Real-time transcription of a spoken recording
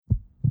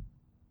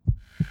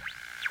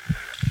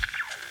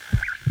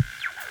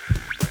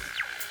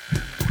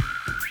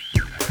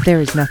There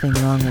is nothing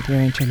wrong with your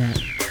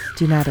internet.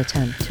 Do not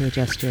attempt to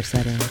adjust your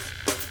settings.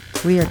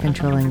 We are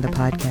controlling the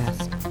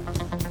podcast.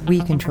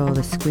 We control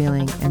the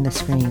squealing and the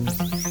screams.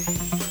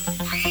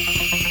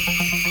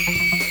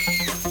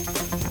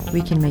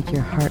 We can make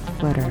your heart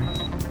flutter,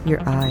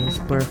 your eyes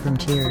blur from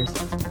tears,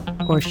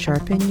 or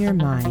sharpen your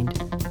mind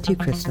to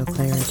crystal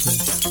clarity.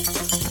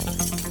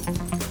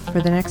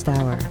 For the next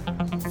hour,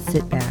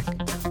 sit back.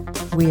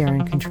 We are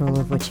in control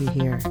of what you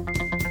hear.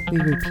 We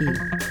repeat,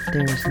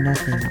 there is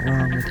nothing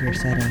wrong with your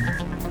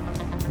settings.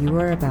 You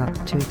are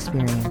about to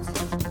experience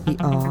the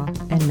awe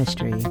and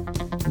mystery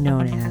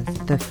known as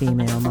the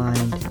female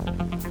mind.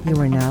 You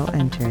are now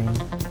entering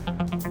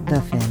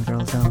the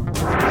Fangirl Zone.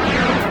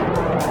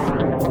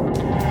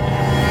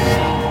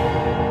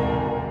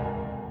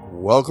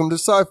 Welcome to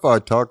Sci-Fi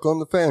Talk on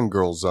the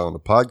Fangirl Zone, a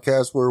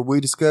podcast where we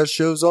discuss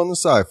shows on the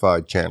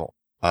Sci-Fi Channel.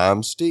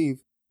 I'm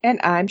Steve. And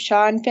I'm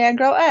Sean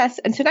Fangirl S,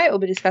 and tonight we'll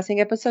be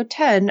discussing episode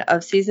 10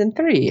 of season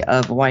 3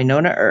 of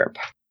Wynonna Earp.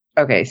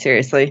 Okay,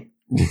 seriously.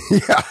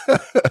 Yeah.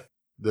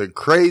 The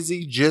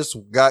crazy just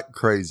got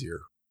crazier.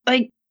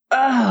 Like,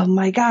 oh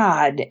my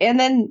god. And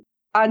then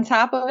on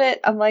top of it,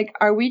 I'm like,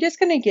 are we just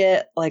going to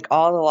get like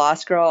all the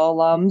Lost Girl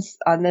alums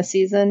on this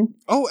season?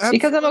 Oh, absolutely.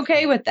 Because I'm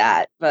okay with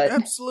that. But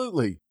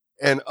absolutely.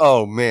 And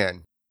oh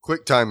man,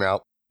 quick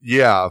timeout.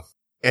 Yeah,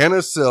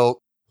 Anna Silk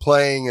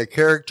playing a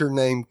character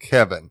named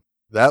Kevin.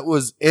 That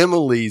was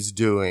Emily's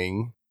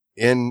doing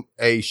in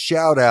a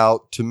shout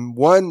out to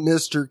one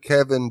Mr.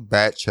 Kevin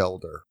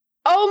Batchelder.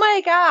 Oh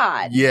my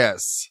god.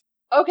 Yes.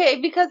 Okay,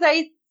 because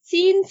I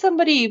seen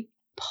somebody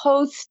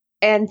post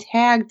and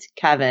tagged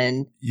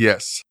Kevin.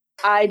 Yes.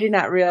 I did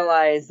not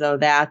realize, though,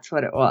 that's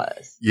what it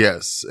was.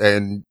 Yes,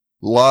 and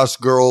Lost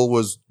Girl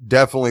was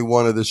definitely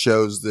one of the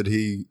shows that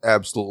he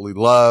absolutely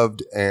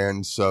loved,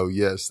 and so,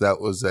 yes, that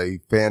was a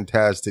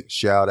fantastic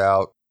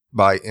shout-out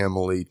by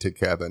Emily to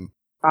Kevin.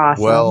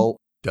 Awesome. Well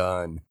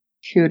done.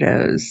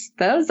 Kudos.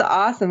 That was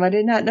awesome. I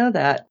did not know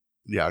that.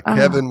 Yeah,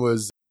 Kevin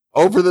was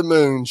over the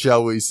moon,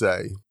 shall we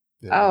say.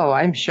 Yeah. Oh,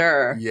 I'm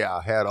sure.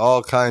 Yeah, had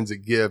all kinds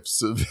of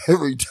gifts of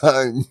every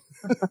time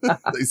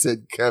they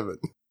said Kevin.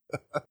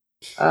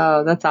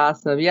 Oh, that's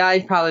awesome. Yeah,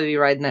 I'd probably be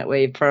riding that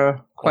wave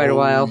for quite a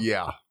while.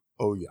 Yeah.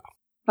 Oh, yeah.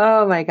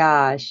 Oh, my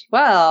gosh.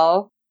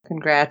 Well,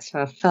 congrats to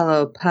a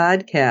fellow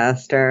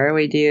podcaster.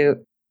 We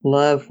do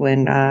love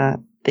when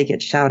they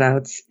get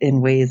shout-outs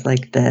in ways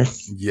like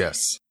this.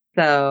 Yes.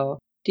 So,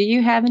 do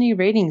you have any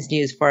ratings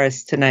news for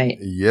us tonight?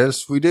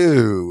 Yes, we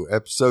do.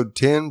 Episode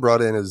 10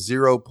 brought in a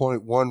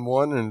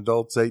 0.11 in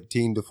adults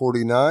 18 to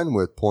 49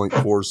 with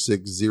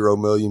 0.460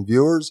 million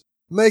viewers,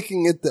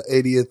 making it the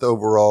 80th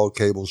overall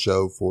cable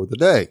show for the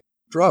day.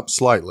 Dropped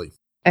slightly.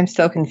 I'm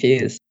so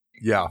confused.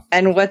 Yeah.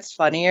 And what's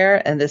funnier,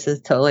 and this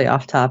is totally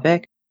off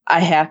topic,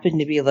 I happen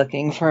to be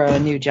looking for a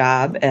new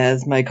job,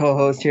 as my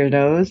co-host here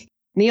knows.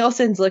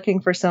 Nielsen's looking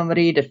for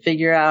somebody to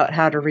figure out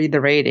how to read the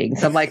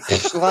ratings. I'm like,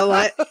 well,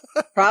 I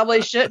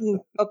probably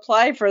shouldn't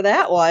apply for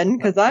that one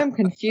because I'm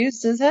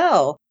confused as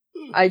hell.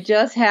 I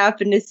just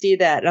happened to see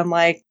that. And I'm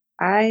like,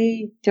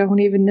 I don't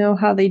even know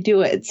how they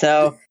do it.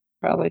 So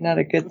probably not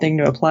a good thing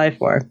to apply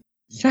for.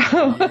 So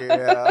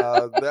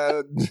yeah,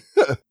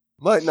 that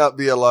might not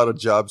be a lot of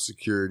job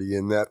security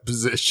in that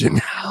position.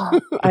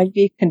 I'd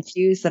be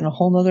confused on a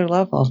whole nother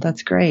level.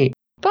 That's great.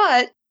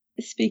 But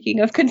speaking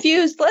of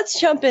confused, let's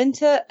jump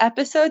into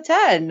episode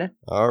 10.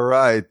 All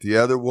right. The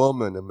other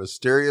woman, a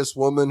mysterious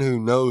woman who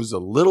knows a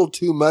little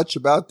too much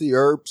about the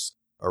Earps,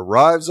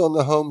 arrives on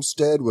the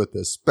homestead with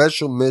a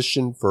special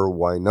mission for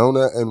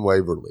Wynonna and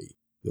Waverly.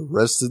 The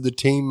rest of the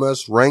team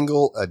must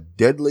wrangle a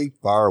deadly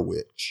fire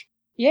witch.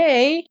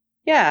 Yay.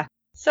 Yeah.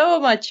 So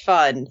much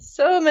fun.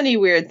 So many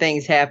weird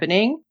things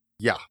happening.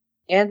 Yeah.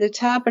 And to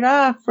top it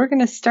off, we're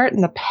going to start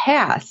in the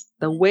past,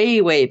 the way,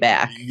 way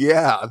back.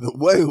 Yeah, the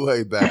way,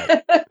 way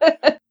back.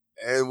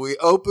 And we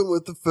open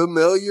with a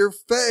familiar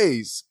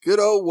face. Good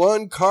old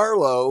Juan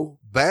Carlo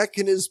back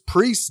in his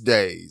priest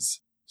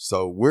days.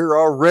 So we're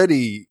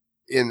already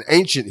in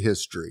ancient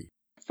history.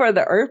 For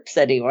the Earps,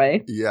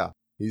 anyway. Yeah.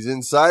 He's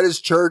inside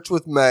his church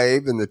with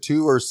Maeve, and the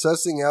two are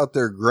sussing out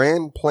their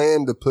grand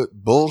plan to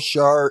put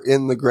Bullshar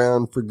in the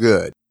ground for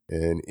good.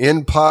 And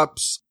in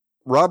pops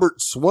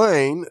Robert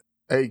Swain,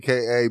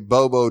 a.k.a.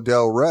 Bobo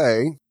Del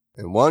Rey,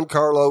 and Juan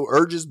Carlo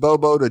urges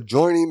Bobo to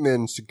join him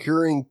in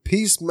securing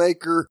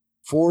Peacemaker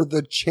for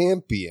the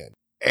champion.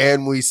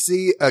 And we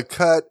see a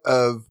cut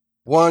of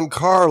Juan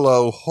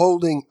Carlo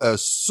holding a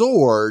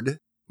sword.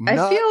 I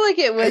feel like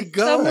it was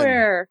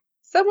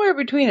somewhere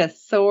between a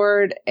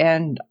sword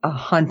and a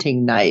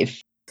hunting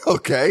knife.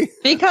 Okay.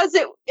 Because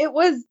it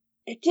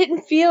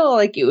didn't feel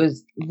like it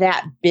was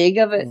that big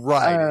of an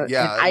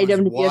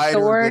item to be a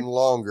sword. And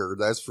longer,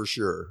 that's for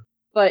sure.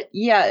 But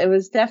yeah, it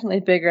was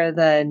definitely bigger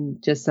than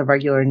just a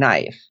regular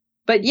knife.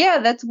 But yeah,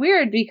 that's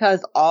weird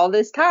because all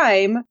this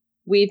time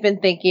we've been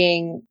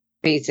thinking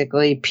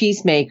basically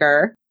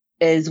Peacemaker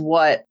is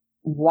what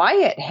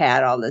Wyatt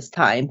had all this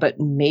time, but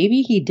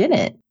maybe he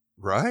didn't.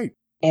 Right.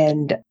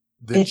 And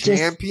the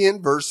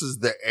champion versus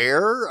the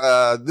heir.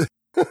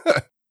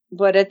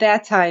 But at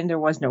that time, there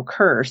was no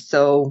curse.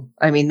 So,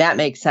 I mean, that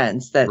makes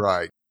sense that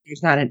Right.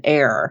 there's not an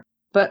error.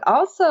 But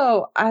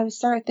also, I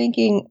started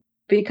thinking,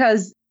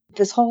 because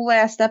this whole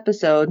last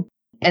episode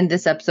and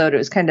this episode, it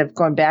was kind of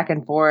going back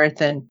and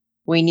forth. And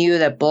we knew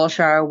that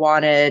Bulshar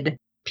wanted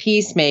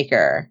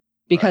Peacemaker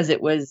because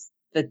it was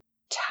the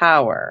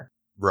tower.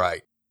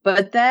 Right.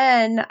 But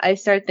then I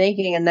start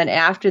thinking, and then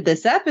after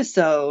this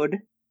episode,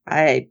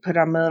 I put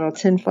on my little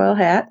tinfoil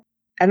hat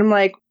and I'm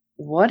like,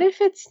 what if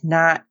it's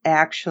not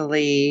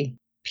actually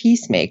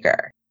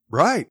Peacemaker?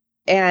 Right.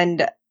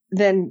 And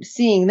then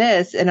seeing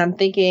this, and I'm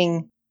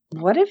thinking,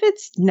 what if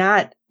it's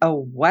not a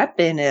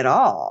weapon at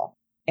all?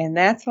 And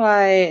that's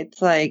why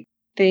it's like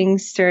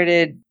things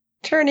started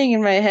turning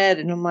in my head,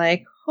 and I'm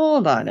like,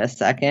 hold on a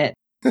second.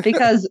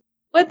 Because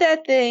would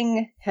that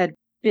thing had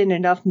been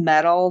enough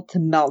metal to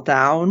melt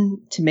down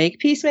to make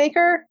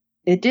Peacemaker?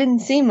 It didn't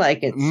seem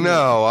like it.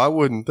 No, I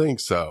wouldn't think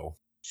so.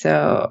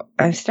 So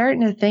I'm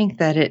starting to think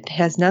that it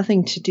has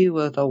nothing to do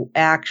with an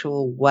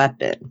actual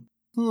weapon.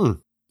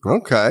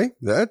 Okay.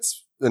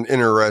 That's an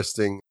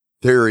interesting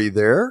theory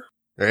there.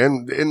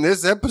 And in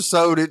this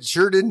episode, it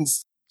sure didn't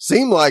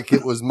seem like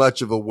it was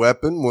much of a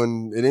weapon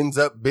when it ends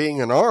up being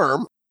an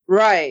arm.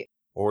 Right.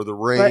 Or the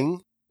ring.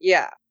 But,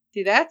 yeah.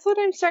 See, that's what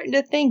I'm starting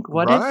to think.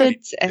 What Right. if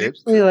it's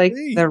actually like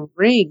the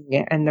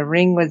ring, and the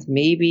ring was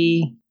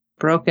maybe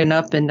broken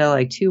up into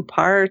like two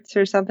parts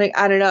or something?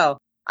 I don't know.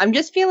 I'm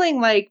just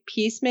feeling like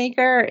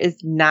Peacemaker is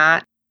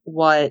not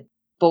what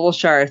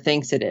Bulshar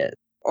thinks it is,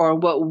 or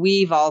what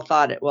we've all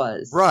thought it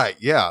was. Right.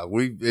 Yeah.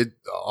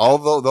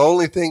 Although the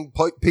only thing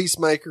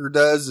Peacemaker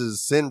does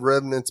is send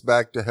revenants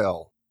back to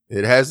hell.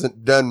 It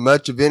hasn't done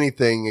much of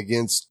anything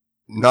against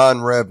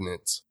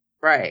non-revenants.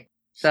 Right.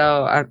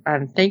 So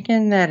I'm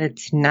thinking that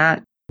it's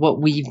not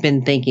what we've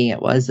been thinking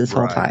it was this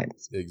whole time.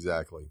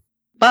 Exactly.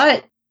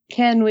 But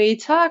can we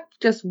talk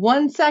just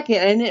 1 second?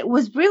 And it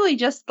was really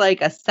just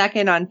like a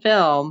second on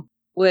film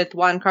with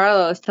Juan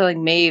Carlos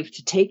telling Maeve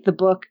to take the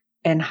book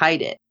and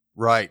hide it.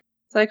 Right.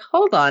 It's like,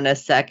 hold on a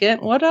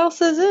second. What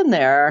else is in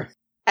there?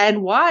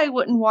 And why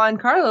wouldn't Juan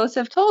Carlos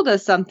have told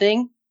us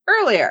something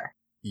earlier?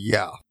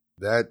 Yeah,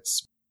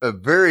 that's a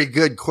very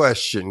good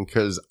question,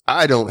 because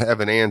I don't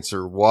have an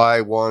answer why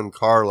Juan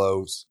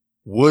Carlos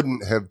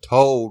wouldn't have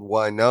told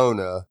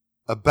Winona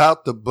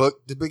about the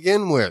book to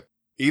begin with,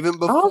 even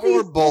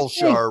before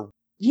Bulshar wrote.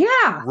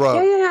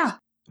 Yeah.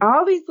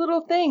 All these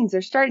little things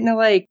are starting to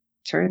like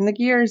turn the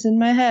gears in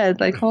my head.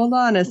 Like, hold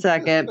on a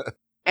second.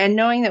 And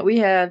knowing that we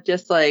have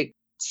just like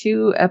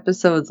 2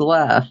 episodes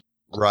left.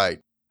 Right.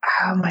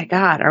 Oh my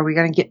God. Are we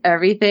going to get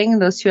everything in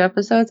those 2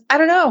 episodes? I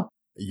don't know.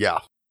 Yeah.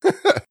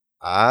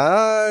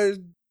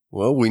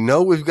 Well, we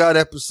know we've got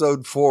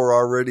episode 4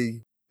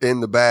 already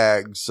in the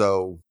bag,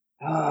 so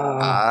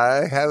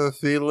I have a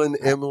feeling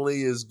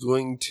Emily is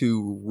going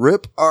to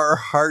rip our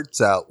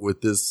hearts out with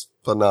this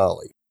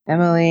finale.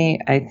 Emily,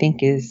 I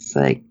think, is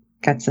like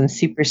got some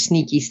super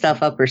sneaky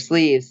stuff up her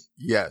sleeves.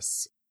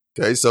 Yes.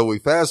 Okay, so we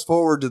fast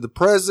forward to the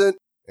present,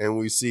 and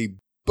we see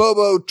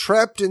Bobo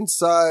trapped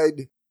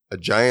inside a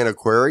giant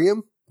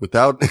aquarium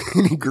without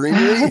any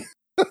greenery.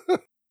 A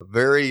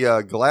very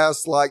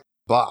glass-like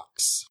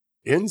box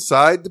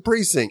inside the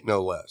precinct,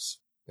 no less.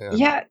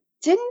 Yeah.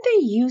 Didn't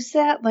they use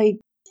that like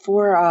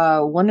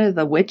for one of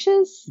the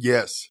witches?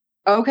 Yes.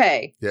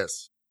 Okay.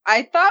 Yes.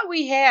 I thought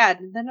we had,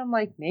 and then I'm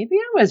like, maybe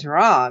I was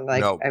wrong.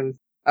 Like, no. I was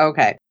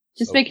okay.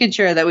 Just making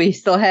sure that we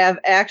still have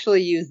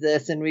actually used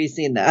this and we've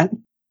seen that.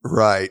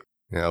 Right.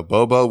 Now,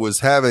 Bobo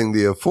was having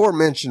the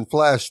aforementioned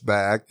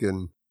flashback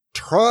and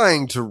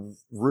trying to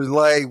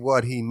relay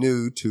what he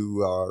knew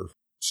to our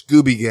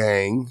Scooby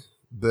Gang,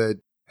 but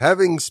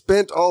having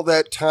spent all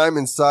that time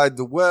inside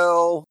the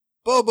well,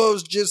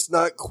 Bobo's just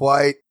not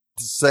quite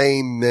the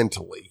same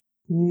mentally.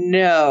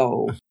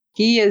 No.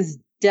 He has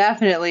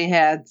definitely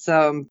had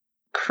some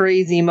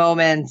crazy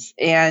moments,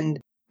 and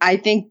I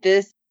think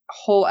this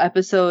whole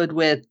episode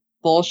with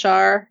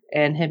Bulshar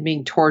and him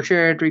being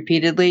tortured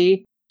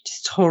repeatedly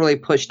just totally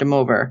pushed him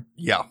over.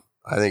 Yeah,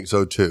 I think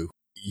so too.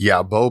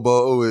 Yeah,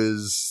 Bobo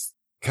is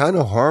kind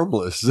of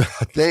harmless,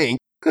 I think.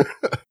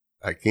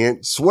 I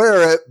can't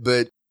swear it,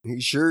 but he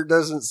sure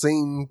doesn't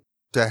seem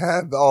to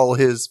have all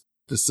his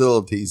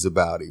facilities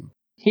about him.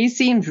 He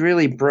seems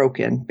really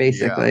broken,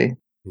 basically.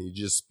 Yeah. He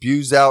just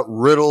spews out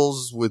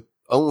riddles with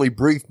only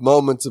brief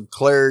moments of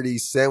clarity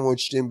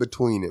sandwiched in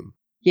between him.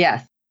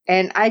 Yes.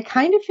 And I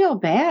kind of feel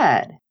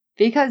bad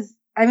because,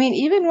 I mean,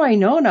 even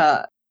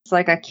Winona, it's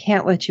like, I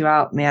can't let you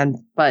out,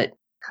 man, but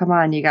come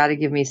on, you got to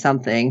give me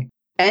something.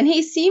 And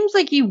he seems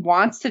like he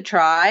wants to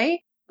try,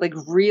 like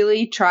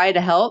really try to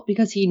help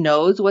because he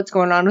knows what's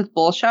going on with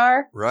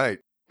Bulshar. Right.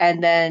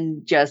 And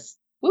then just,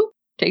 whoop,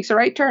 takes a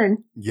right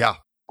turn. Yeah.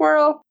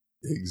 Squirrel.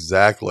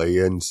 Exactly.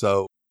 And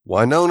so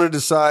Winona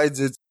decides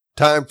it's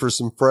time for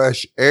some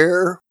fresh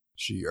air.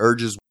 She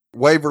urges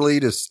Waverly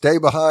to stay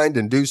behind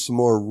and do some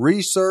more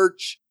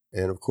research.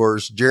 And of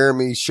course,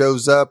 Jeremy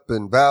shows up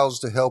and vows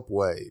to help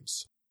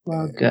Waves.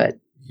 Well, good.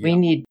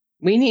 Yeah.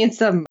 We need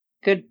some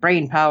good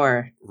brain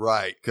power.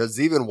 Right. Because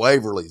even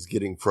Waverly's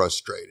getting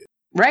frustrated.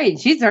 Right.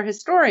 She's our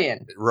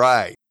historian.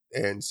 Right.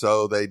 And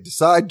so they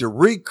decide to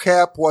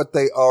recap what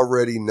they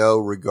already know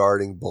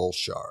regarding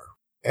Bulshar.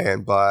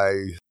 And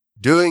by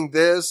doing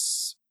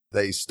this,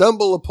 they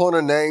stumble upon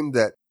a name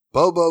that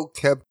Bobo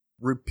kept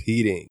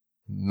repeating.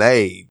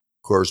 Maeve.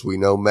 Of course, we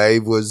know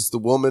Maeve was the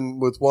woman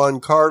with Juan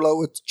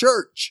Carlo at the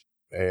church.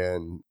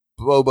 And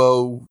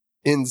Bobo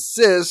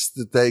insists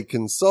that they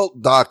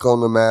consult Doc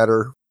on the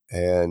matter.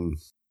 And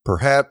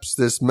perhaps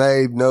this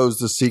Maeve knows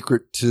the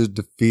secret to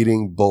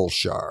defeating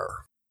Bulshar.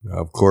 Now,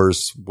 of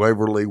course,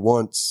 Waverly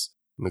wants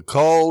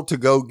Nicole to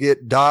go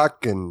get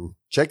Doc and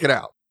check it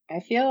out. I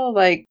feel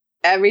like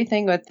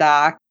everything with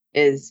Doc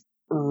is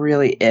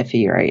really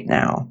iffy right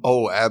now.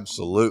 Oh,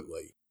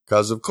 absolutely.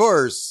 Because, of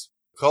course,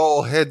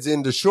 Nicole heads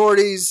into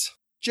Shorty's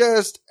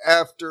just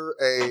after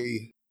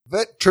a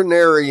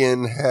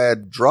veterinarian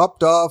had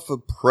dropped off a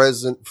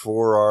present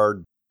for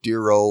our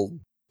dear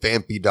old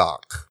Vampy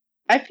Doc.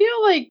 I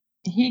feel like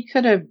he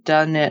could have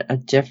done it a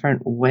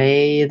different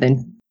way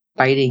than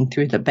biting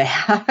through the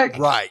bag.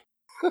 Right.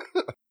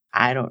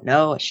 I don't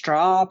know. A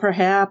straw,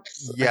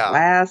 perhaps? Yeah. A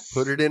glass?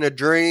 Put it in a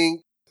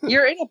drink.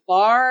 You're in a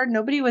bar.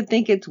 Nobody would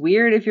think it's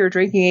weird if you're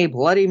drinking a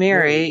Bloody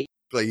Mary.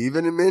 He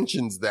even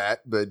mentions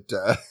that, but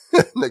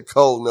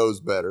Nicole knows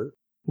better.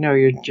 No,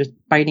 you're just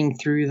biting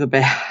through the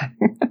bag.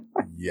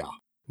 Yeah.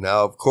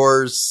 Now, of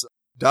course,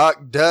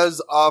 Doc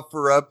does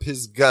offer up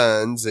his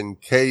guns in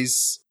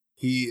case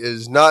he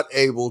is not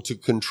able to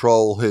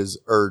control his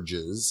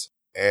urges.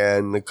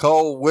 And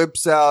Nicole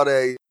whips out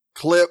a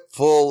clip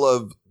full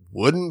of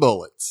wooden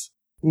bullets.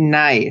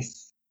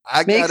 Nice.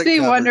 Makes me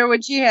wonder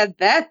when she had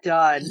that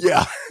done.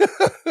 Yeah.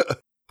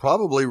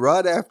 Probably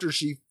right after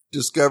she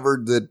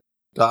discovered that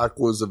Doc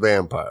was a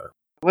vampire.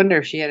 I wonder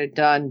if she had it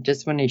done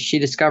just when she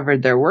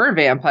discovered there were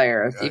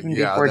vampires, even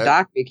before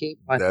Doc became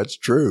one. That's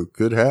true.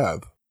 Could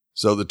have.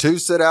 So the two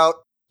set out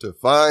to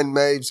find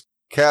Maeve's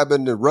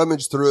cabin and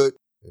rummage through it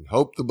and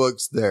hope the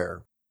book's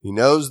there. He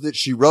knows that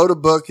she wrote a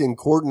book in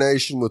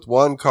coordination with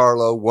Juan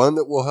Carlo, one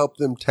that will help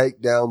them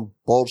take down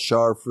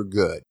Bulshar for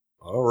good.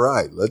 All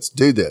right, let's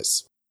do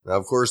this. Now,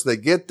 of course, they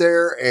get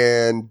there,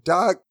 and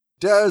Doc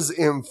does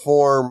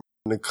inform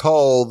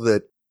Nicole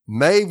that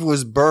Maeve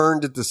was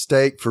burned at the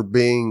stake for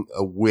being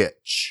a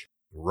witch.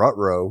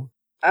 Ruh-roh.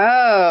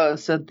 Oh,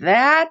 so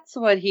that's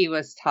what he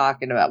was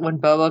talking about when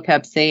Bobo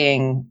kept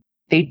saying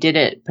they did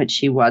it, but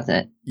she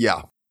wasn't.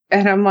 Yeah.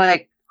 And I'm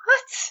like,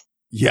 what?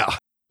 Yeah.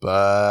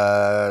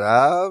 But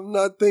I'm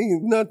not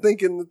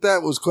thinking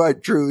that was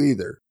quite true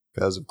either.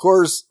 Because, of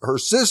course, her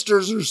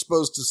sisters are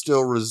supposed to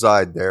still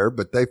reside there,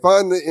 but they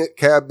find the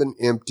cabin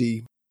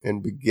empty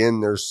and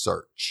begin their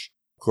search.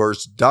 Of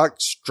course,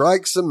 Doc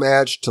strikes a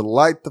match to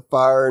light the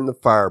fire in the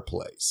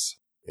fireplace.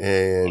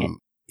 And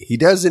he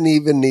doesn't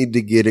even need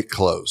to get it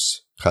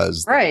close,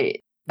 because right.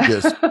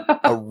 just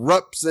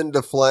erupts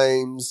into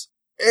flames,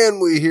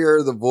 and we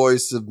hear the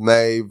voice of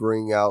Maeve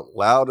ring out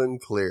loud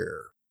and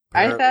clear.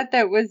 I thought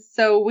that was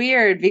so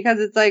weird, because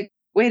it's like,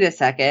 wait a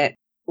second,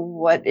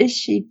 what is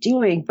she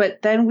doing?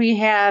 But then we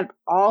have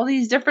all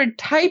these different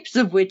types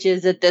of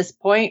witches at this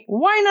point.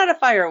 Why not a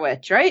fire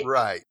witch, right?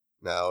 Right.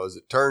 Now, as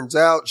it turns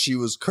out, she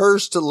was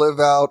cursed to live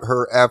out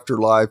her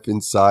afterlife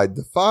inside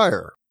the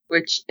fire.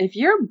 Which, if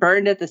you're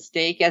burned at the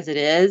stake as it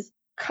is,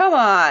 come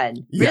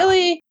on. Yeah.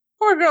 Really?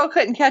 Poor girl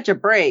couldn't catch a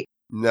break.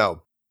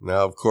 No.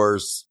 Now, of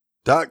course,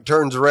 Doc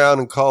turns around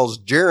and calls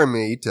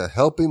Jeremy to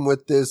help him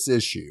with this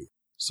issue.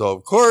 So,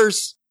 of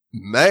course,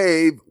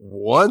 Maeve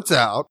wants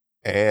out,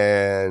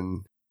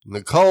 and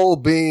Nicole,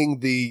 being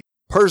the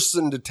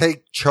person to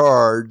take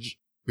charge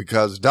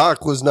because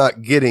Doc was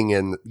not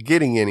getting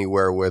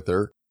anywhere with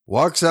her,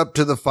 walks up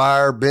to the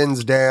fire,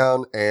 bends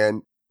down,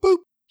 and boop,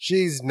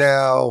 she's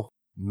now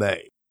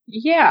Maeve.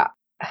 Yeah.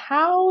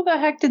 How the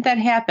heck did that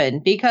happen?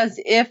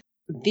 Because if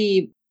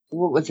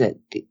what was it?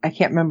 I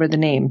can't remember the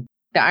name.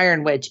 The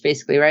Iron Witch,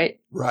 basically, right?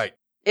 Right.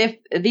 If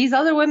these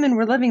other women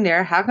were living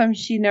there, how come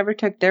she never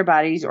took their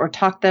bodies or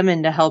talked them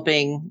into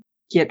helping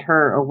get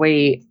her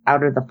away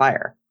out of the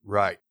fire?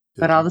 Right.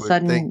 But all of a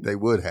sudden, think they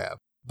would have.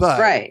 But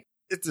right.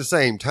 At the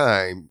same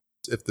time,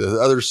 if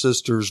the other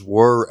sisters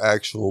were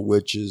actual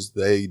witches,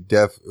 we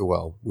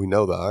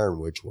know the Iron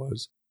Witch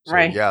was. So,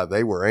 right. Yeah,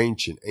 they were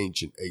ancient in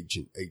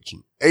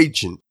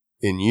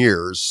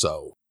years.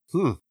 So,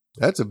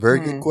 that's a very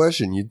good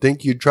question. You'd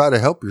think you'd try to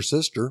help your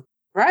sister.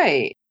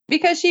 Right.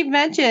 Because she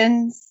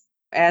mentions,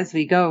 as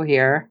we go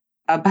here,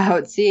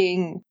 about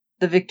seeing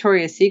the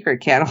Victoria's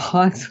Secret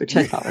catalogs, which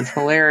I thought was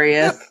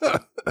hilarious.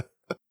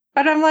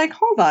 But I'm like,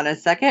 hold on a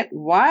second.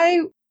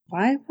 Why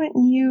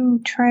wouldn't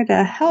you try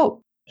to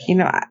help? You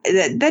know,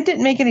 that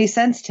didn't make any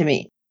sense to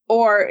me.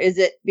 Or is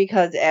it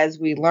because, as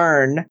we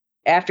learn,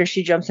 after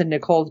she jumps in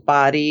Nicole's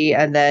body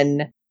and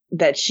then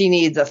that she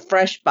needs a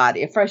fresh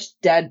body, a fresh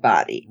dead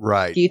body?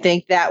 Right. Do you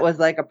think that was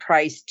like a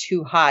price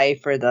too high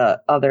for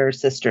the other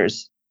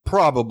sisters?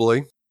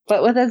 Probably.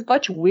 But with as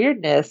much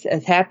weirdness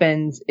as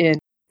happens in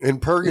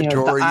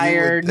Purgatory, the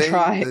Iron you would think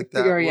Tribe,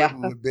 that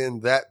wouldn't have been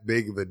that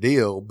big of a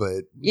deal,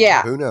 but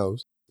yeah, who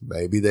knows?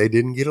 Maybe they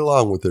didn't get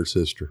along with their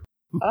sister.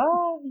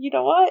 Oh, you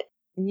know what?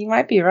 You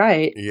might be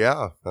right.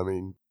 Yeah, I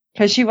mean,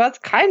 Because she was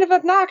kind of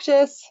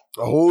obnoxious.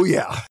 Oh,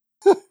 yeah.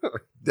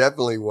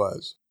 Definitely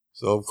was.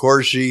 So, of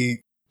course,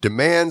 she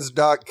demands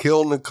Doc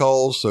kill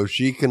Nicole so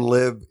she can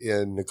live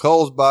in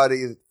Nicole's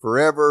body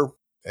forever.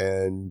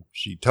 And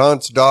she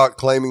taunts Doc,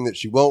 claiming that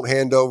she won't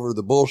hand over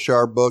the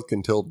Bullshar book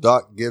until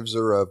Doc gives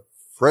her a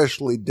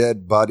freshly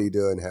dead body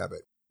to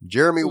inhabit.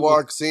 Jeremy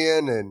walks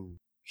in, and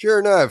sure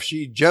enough,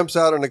 she jumps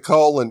out of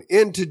Nicole and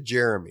into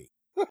Jeremy.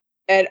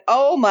 And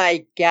oh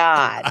my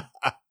God,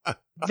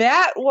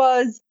 that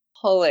was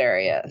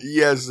hilarious.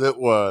 Yes, it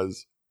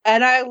was.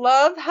 And I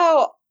love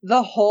how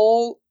the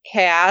whole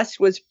cast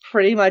was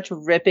pretty much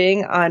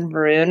ripping on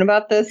Varun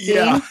about this scene.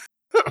 Yeah.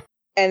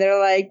 And they're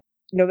like,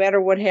 no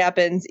matter what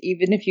happens,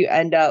 even if you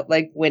end up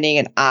like winning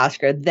an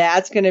Oscar,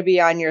 that's going to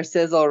be on your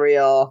sizzle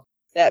reel.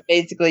 That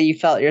basically you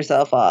felt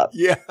yourself up.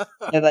 Yeah.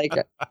 And like,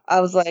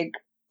 I was like,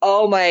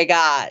 oh my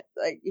God,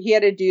 like he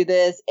had to do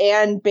this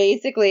and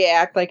basically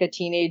act like a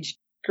teenage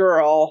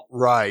girl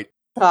Right.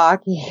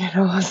 talking. And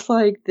I was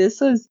like,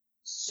 this was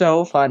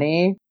so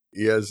funny.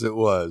 Yes, it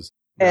was.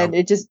 And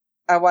it just,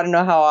 I want to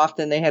know how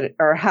often they had,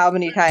 or how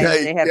many times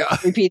they had to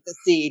repeat the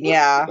scene.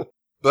 Yeah.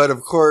 But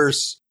of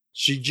course,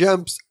 she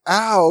jumps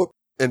out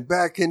and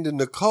back into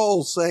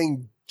Nicole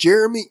saying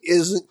Jeremy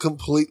isn't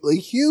completely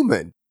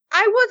human.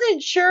 I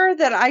wasn't sure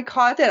that I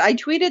caught that. I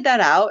tweeted that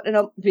out and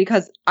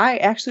because I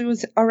actually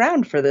was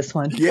around for this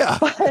one. Yeah.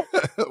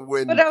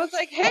 But I was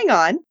like, hang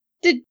on.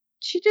 Did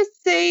she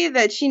just say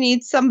that she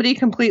needs somebody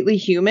completely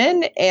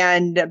human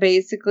and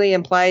basically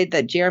implied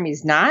that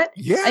Jeremy's not?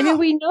 Yeah. I mean,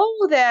 we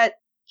know that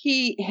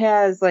he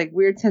has like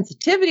weird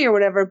sensitivity or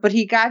whatever, but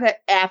he got that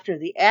after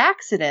the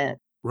accident.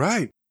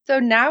 Right. So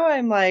now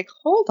I'm like,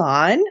 hold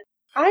on.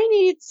 I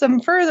need some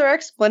further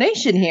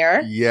explanation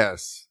here.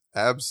 Yes,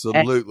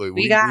 absolutely.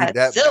 We need got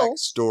that Syl.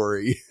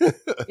 backstory.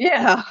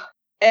 Yeah.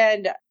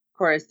 And of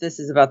course, this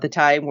is about the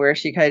time where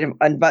she kind of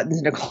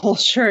unbuttons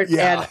Nicole's shirt.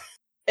 Yeah. And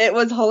it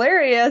was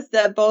hilarious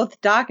that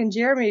both Doc and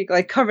Jeremy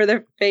like cover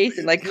their face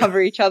and like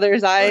cover each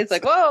other's eyes.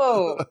 Like,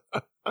 whoa.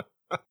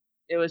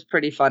 It was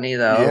pretty funny,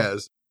 though.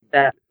 Yes.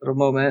 That little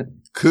moment.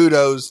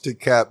 Kudos to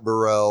Cat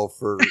Burrell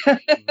for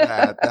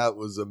that. That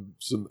was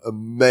some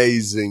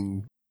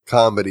amazing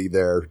comedy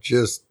there.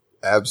 Just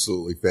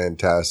absolutely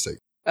fantastic.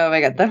 Oh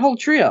my God. That whole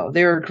trio.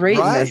 They were great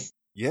in this.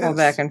 Yes. Go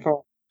back and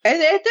forth.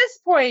 And at this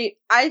point,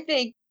 I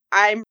think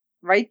I'm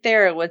right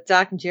there with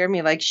Doc and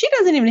Jeremy. Like, she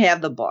doesn't even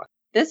have the book.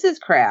 This is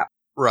crap.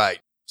 Right.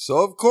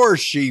 So, of course,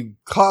 she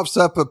coughs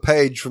up a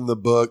page from the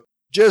book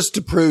just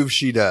to prove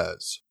she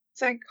does.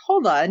 It's like,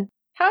 hold on.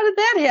 How did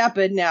that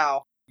happen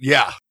now?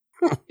 Yeah.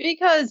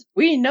 Because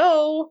we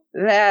know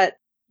that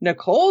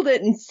Nicole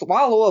didn't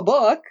swallow a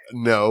book.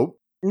 No.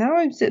 Now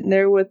I'm sitting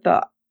there with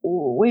the,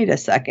 wait a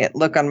second,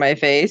 look on my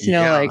face. You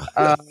know, like,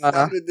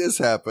 how did this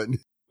happen?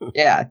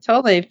 Yeah,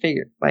 totally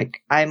figured,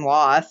 like, I'm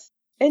lost.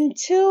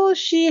 Until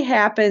she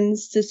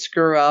happens to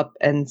screw up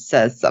and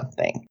says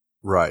something.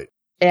 Right.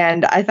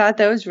 And I thought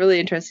that was really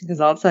interesting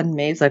because all of a sudden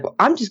Maeve's like, well,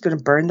 I'm just going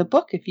to burn the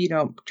book if you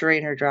don't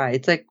drain her dry.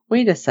 It's like,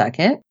 wait a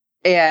second.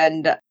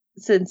 And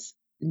since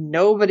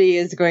nobody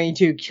is going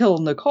to kill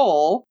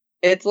Nicole,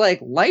 it's like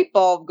light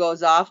bulb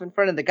goes off in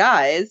front of the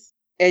guys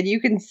and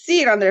you can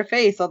see it on their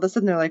face. All of a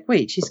sudden they're like,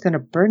 wait, she's going to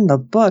burn the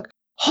book.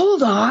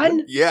 Hold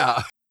on.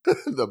 Yeah.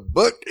 The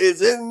book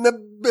is in the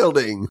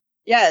building.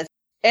 Yes.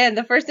 And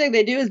the first thing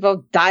they do is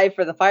both dive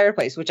for the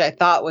fireplace, which I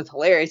thought was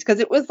hilarious because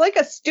it was like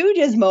a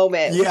Stooges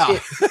moment. Yeah.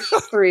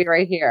 Three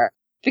right here.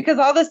 Because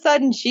all of a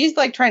sudden she's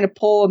like trying to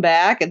pull them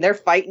back and they're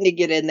fighting to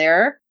get in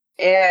there.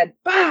 And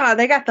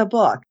they got the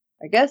book.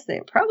 I guess they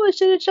probably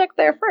should have checked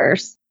there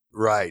first.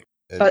 Right.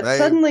 And but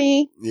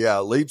suddenly... Yeah,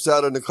 leaps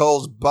out of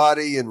Nicole's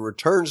body and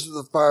returns to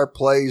the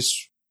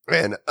fireplace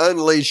and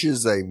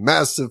unleashes a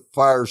massive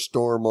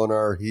firestorm on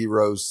our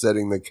heroes,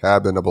 setting the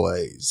cabin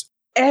ablaze.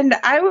 And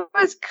I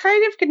was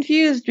kind of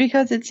confused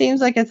because it seems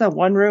like it's a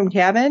one-room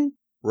cabin.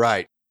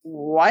 Right.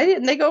 Why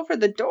didn't they go for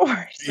the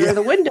doors or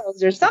the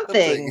windows or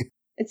something?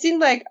 It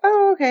seemed like,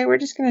 oh, okay, we're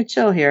just going to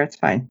chill here. It's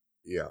fine.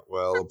 Yeah,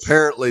 well,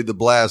 apparently the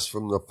blast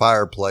from the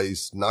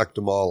fireplace knocked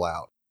them all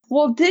out.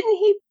 Well, didn't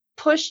he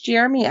push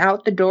Jeremy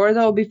out the door,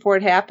 though, before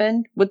it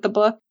happened with the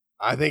book?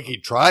 I think he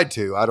tried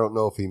to. I don't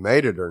know if he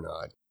made it or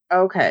not.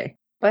 Okay.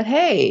 But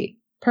hey,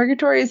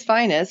 Purgatory's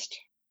finest.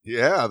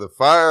 Yeah, the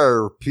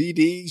fire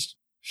PD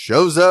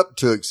shows up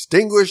to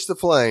extinguish the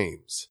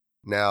flames.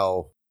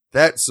 Now,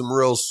 that's some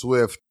real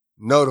swift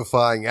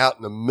notifying out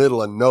in the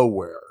middle of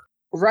nowhere.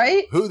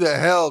 Right? Who the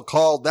hell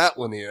called that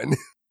one in?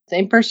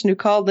 Same person who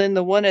called in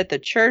the one at the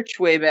church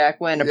way back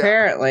when,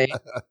 apparently.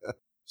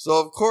 So,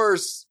 of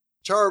course,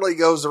 Charlie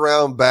goes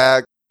around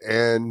back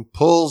and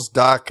pulls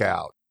Doc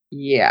out.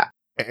 Yeah.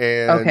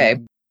 And okay.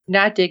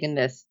 Not digging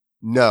this.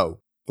 No.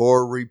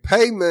 For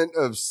repayment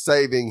of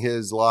saving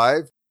his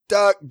life,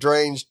 Doc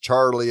drains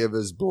Charlie of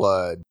his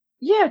blood.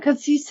 Yeah,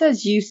 because he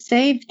says, you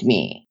saved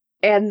me.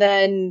 And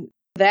then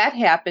that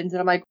happens, and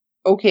I'm like,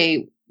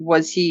 okay,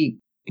 was he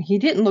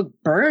didn't look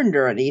burned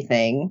or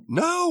anything.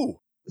 No.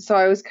 So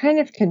I was kind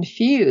of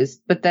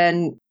confused. But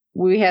then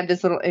we had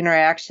this little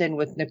interaction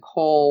with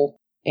Nicole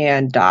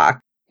and Doc,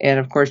 and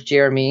of course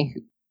Jeremy.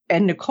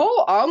 And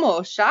Nicole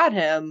almost shot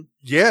him.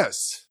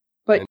 Yes.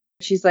 But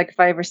she's like, if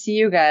I ever see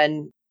you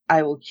again,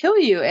 I will kill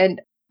you. And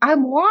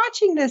I'm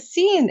watching this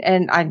scene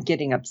and I'm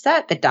getting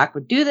upset that Doc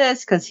would do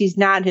this because he's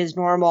not his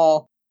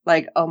normal,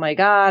 like, oh my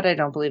God, I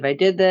don't believe I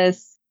did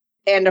this.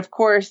 And of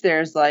course,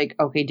 there's like,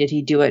 okay, did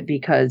he do it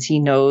because he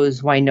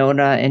knows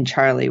Winona and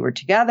Charlie were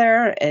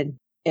together? And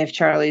if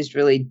Charlie's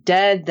really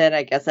dead, then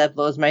I guess that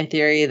blows my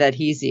theory that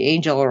he's the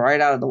angel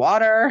right out of the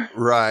water.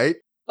 Right.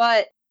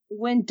 But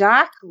when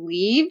Doc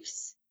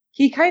leaves,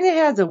 he kind of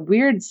has a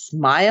weird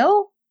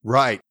smile.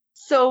 Right.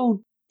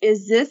 So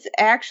is this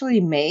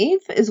actually Maeve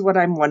is what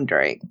I'm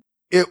wondering.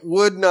 It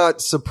would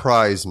not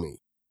surprise me.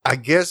 I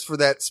guess for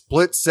that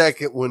split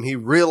second when he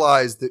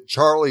realized that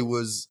Charlie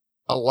was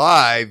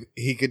alive,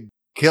 he could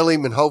kill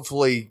him and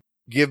hopefully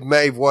give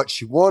Maeve what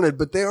she wanted,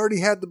 but they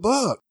already had the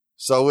book.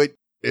 So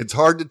it's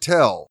hard to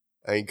tell.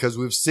 I mean, because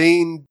we've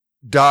seen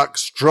Doc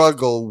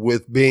struggle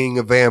with being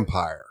a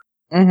vampire.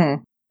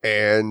 Mm-hmm.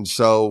 And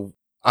so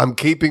I'm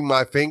keeping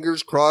my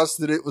fingers crossed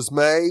that it was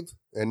Maeve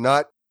and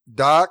not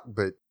Doc,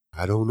 but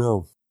I don't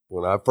know.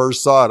 When I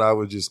first saw it, I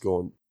was just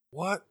going,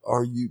 what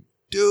are you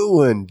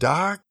doing,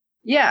 Doc?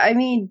 Yeah, I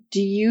mean,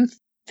 do you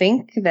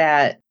think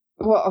that,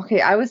 well,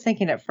 okay, I was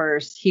thinking at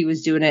first he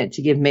was doing it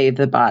to give Maeve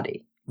the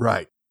body.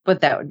 Right.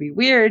 But that would be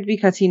weird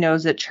because he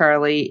knows that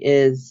Charlie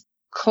is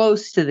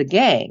close to the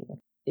gang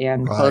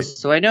and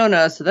close to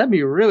Winona, so that'd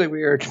be really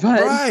weird.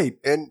 But right.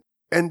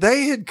 And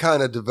they had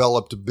kind of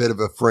developed a bit of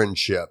a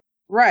friendship.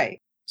 Right.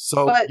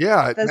 So, but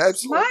yeah, it the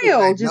absolutely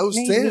smile made just no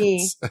made sense.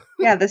 me,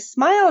 yeah, the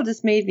smile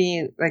just made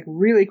me like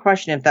really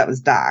question if that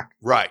was Doc.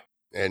 Right.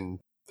 And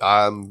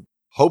I'm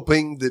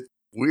hoping that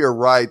we are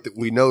right, that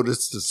we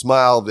noticed a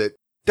smile that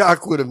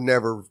Doc would have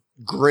never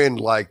grinned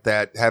like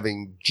that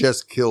having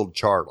just killed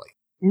Charlie.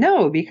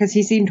 No, because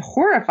he seemed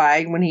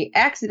horrified when he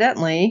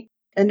accidentally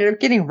ended up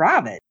getting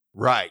Robin.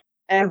 Right.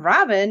 And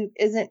Robin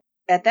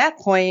at that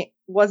point,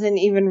 wasn't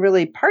even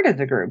really part of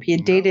the group. He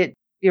had dated,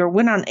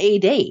 went on a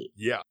date.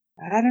 Yeah.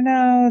 I don't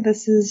know.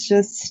 This is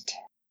just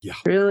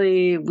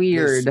really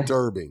weird.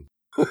 Disturbing.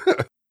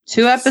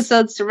 2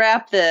 episodes to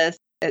wrap this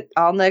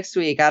all next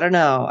week. I don't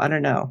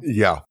know.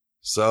 Yeah.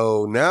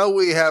 So now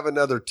we have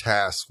another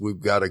task we've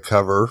got to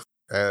cover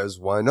as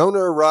Winona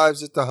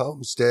arrives at the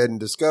homestead and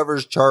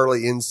discovers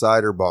Charlie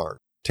inside her barn,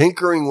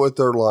 tinkering with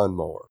her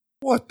lawnmower.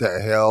 What the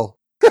hell?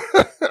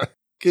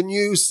 Can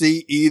you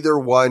see either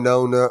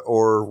Winona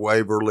or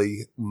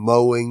Waverly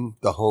mowing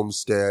the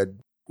homestead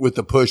with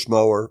a push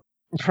mower?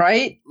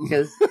 Right?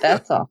 Because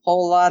that's a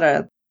whole lot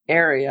of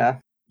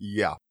area.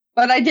 Yeah.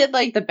 But I did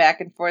like the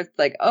back and forth,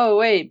 like, oh,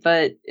 wait,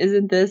 but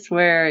isn't this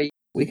where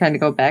we kind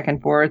of go back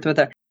and forth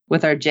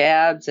with our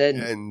jabs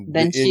and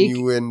then the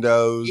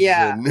innuendos?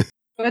 Yeah.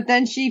 But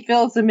then she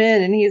fills him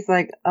in and he's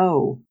like,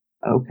 oh,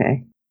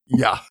 okay.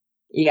 Yeah.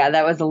 Yeah,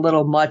 that was a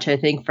little much, I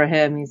think, for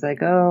him. He's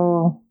like,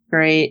 oh,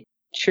 great.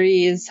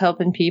 Trees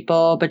helping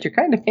people, but you're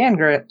kind of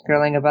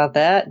fangirling about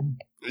that.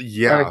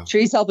 Yeah. Or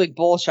trees helping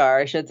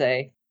Bolshar, I should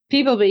say.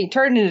 People being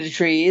turned into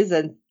trees,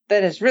 and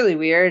then it's really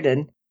weird.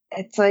 And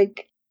it's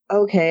like,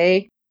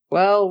 okay,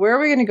 well, where are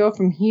we going to go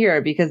from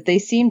here? Because they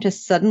seem to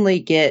suddenly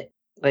get,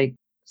 like,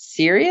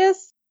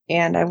 serious,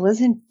 and I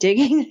wasn't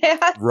digging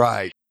that.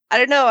 Right. I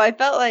don't know. I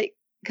felt like,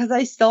 because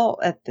I still,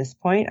 at this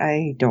point,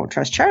 I don't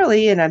trust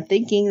Charlie, and I'm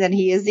thinking that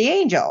he is the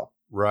angel.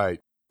 Right.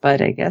 But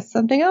I guess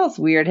something else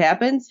weird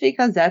happens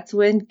because that's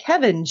when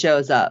Kevin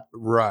shows up.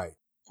 Right.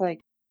 It's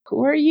like,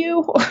 who are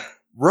you?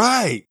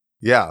 Right.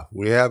 Yeah.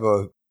 We have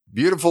a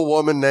beautiful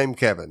woman named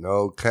Kevin.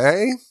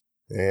 Okay.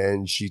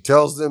 And she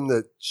tells them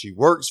that she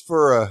works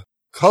for a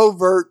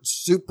covert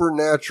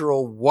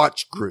supernatural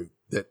watch group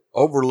that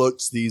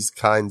overlooks these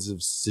kinds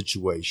of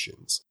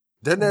situations.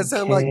 Doesn't that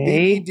sound like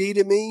DVD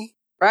to me?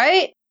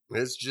 Right?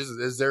 It's just,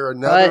 is there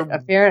another? But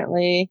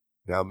apparently,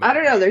 now, I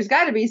don't know. There's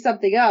got to be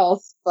something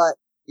else, but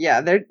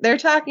yeah, they're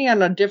talking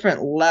on a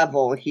different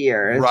level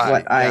here. Is right.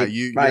 What I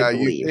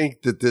believe. You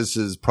think that this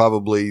is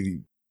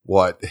probably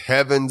what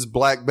Heaven's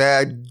Black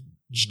Badge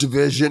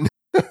Division?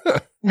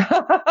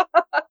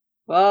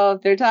 Well,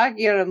 if they're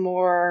talking on a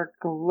more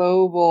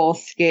global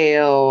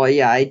scale,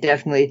 yeah, I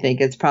definitely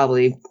think it's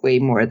probably way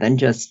more than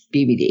just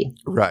BBD.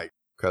 Right.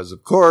 Because,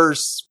 of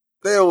course,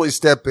 they only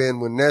step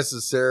in when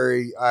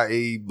necessary,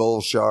 i.e.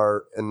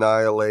 Bolshar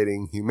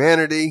annihilating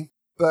humanity,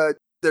 but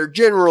they're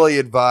generally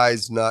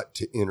advised not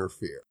to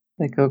interfere.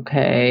 Like,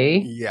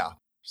 okay. Yeah.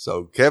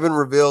 So Kevin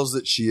reveals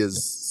that she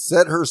has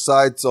set her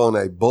sights on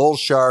a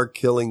Bolshar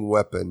killing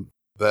weapon,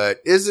 but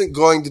isn't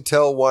going to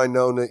tell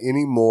Winona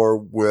anymore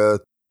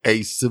with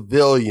a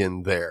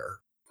civilian there.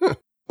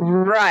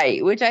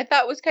 Right, which I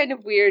thought was kind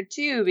of weird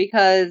too,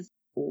 because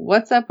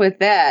what's up with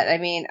that? I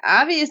mean,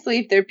 obviously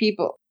if they're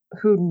people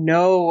who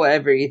know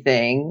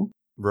everything,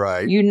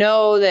 right? You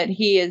know that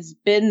he has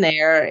been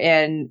there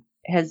and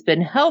has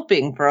been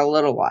helping for a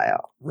little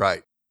while.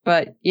 Right.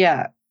 But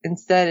yeah,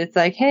 instead it's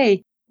like,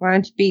 hey, why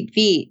don't you beat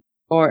feet?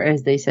 Or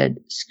as they said,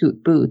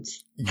 scoot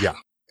boots. Yeah.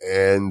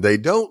 And they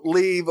don't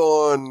leave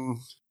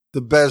on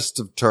the best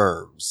of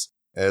terms,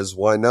 as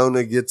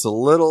Winona gets a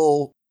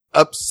little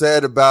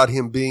upset about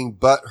him being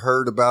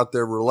butthurt about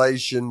their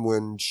relation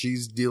when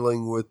she's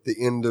dealing with the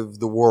end of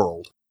the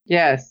world.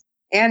 Yes.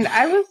 And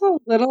I was a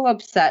little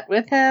upset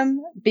with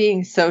him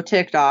being so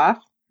ticked off.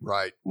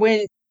 Right.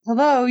 When,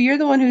 hello, you're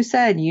the one who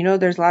said,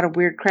 there's a lot of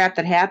weird crap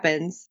that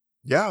happens.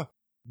 Yeah.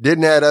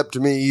 Didn't add up to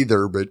me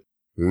either, but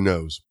who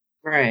knows?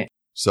 Right.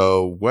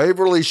 So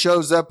Waverly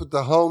shows up at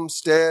the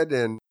homestead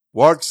and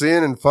walks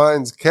in and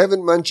finds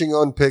Kevin munching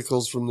on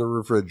pickles from the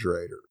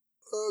refrigerator.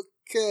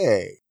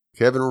 Okay.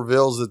 Kevin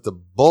reveals that the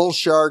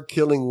Bullshar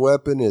killing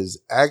weapon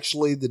is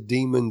actually the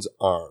demon's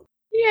arm.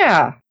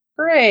 Yeah.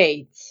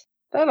 Great.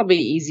 That'll be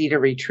easy to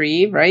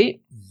retrieve,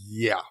 right?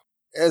 Yeah.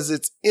 As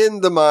it's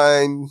in the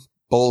mine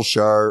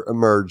Bullshar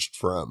emerged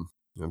from.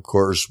 And of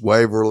course,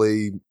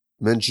 Waverly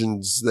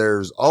mentions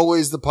there's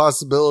always the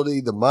possibility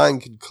the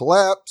mine could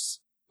collapse,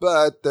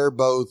 but they're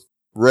both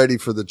ready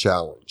for the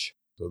challenge.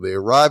 So they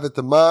arrive at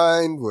the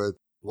mine with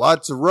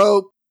lots of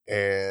rope,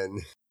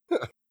 and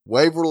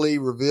Waverly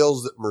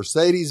reveals that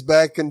Mercedes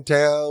back in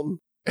town.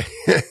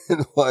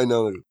 And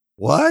Winona,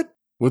 what?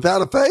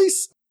 Without a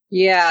face?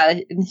 Yeah,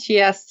 and she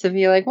has to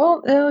be like,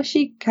 well, no,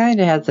 she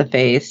kind of has a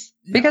face.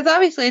 Yeah. Because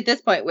obviously at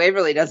this point,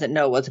 Waverly doesn't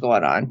know what's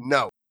going on.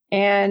 No.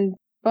 And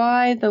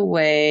by the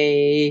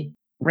way,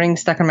 ring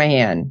stuck in my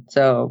hand,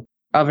 so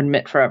oven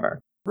mitt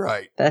forever.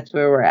 Right. That's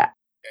where we're at.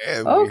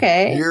 And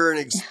okay. We hear an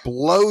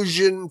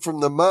explosion from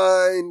the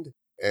mine,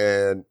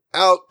 and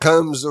out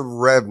comes a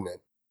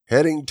revenant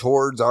heading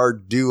towards our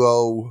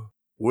duo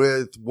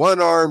with one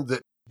arm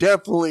that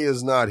definitely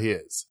is not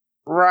his.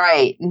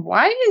 Right. And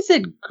why is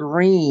it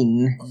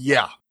green?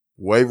 Yeah.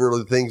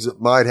 Waverly thinks it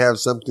might have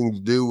something to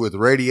do with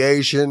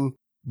radiation,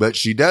 but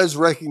she does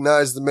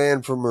recognize the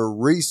man from her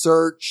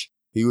research.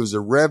 He was a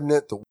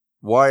revenant that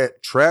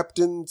Wyatt trapped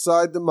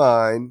inside the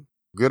mine.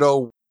 Good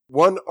old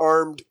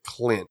one-armed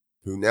Clint,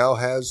 who now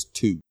has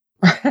two.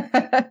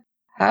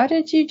 How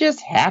did you just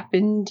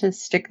happen to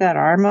stick that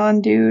arm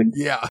on, dude?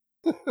 Yeah.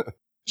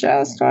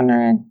 Just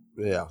wondering.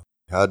 Yeah.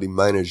 How'd he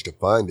manage to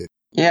find it?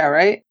 Yeah,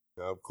 right?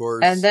 Of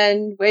course. And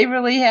then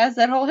Waverly has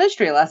that whole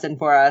history lesson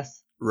for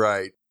us.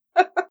 Right.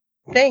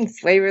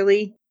 Thanks,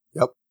 Waverly.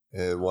 Yep.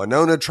 And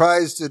Winona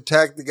tries to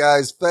attack the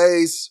guy's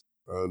face.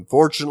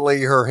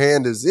 Unfortunately, her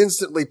hand is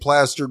instantly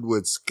plastered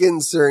with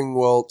skin-searing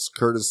welts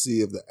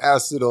courtesy of the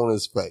acid on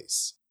his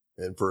face.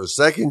 And for a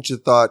second, you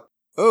thought,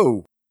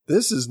 oh,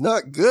 this is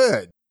not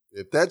good.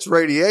 If that's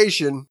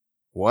radiation,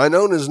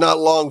 Winona's not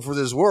long for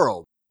this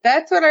world.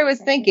 That's what I was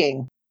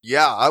thinking.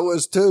 Yeah, I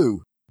was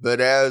too.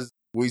 But as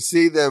we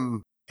see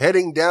them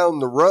heading down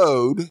the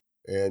road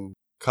and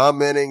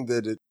commenting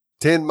that it's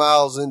 10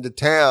 miles into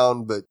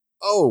town, but,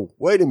 oh,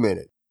 wait a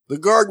minute. The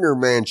Gardner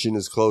mansion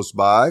is close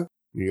by,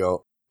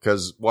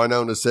 because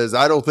Winona says,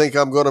 I don't think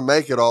I'm going to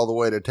make it all the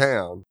way to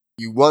town.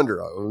 You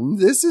wonder, oh,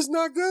 this is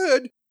not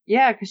good.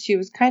 Yeah, because she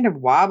was kind of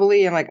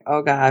wobbly and like,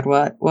 oh God,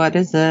 what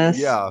is this?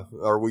 Yeah,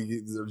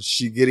 is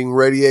she getting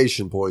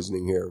radiation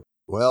poisoning here?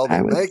 Well,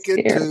 they make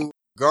it to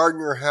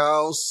Gardner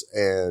House,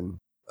 and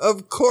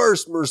of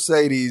course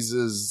Mercedes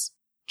is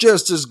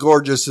just as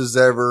gorgeous as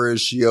ever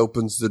as she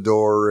opens the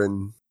door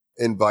and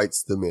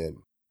invites them in.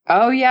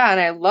 Oh yeah,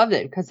 and I loved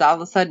it because all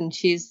of a sudden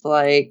she's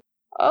like,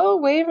 oh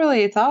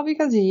Waverly, it's all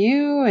because of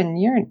you,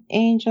 and you're an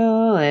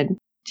angel, and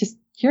just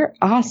you're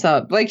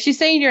awesome. Like she's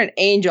saying you're an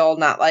angel,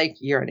 not like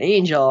you're an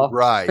angel.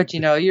 Right. But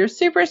you're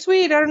super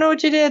sweet. I don't know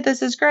what you did.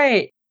 This is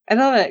great. I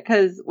love it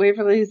because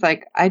Waverly's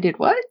like, I did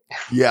what?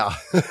 Yeah.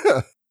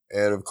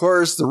 And of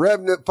course, the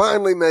Revenant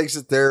finally makes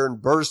it there and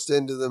bursts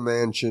into the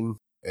mansion.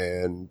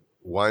 And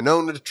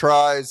Winona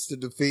tries to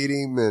defeat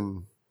him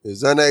and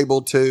is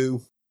unable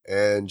to.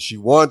 And she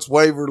wants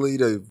Waverly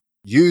to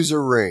use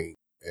her ring.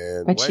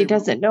 But she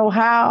doesn't know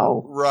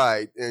how.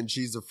 Right. And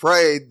she's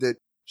afraid that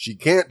she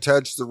can't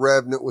touch the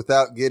Revenant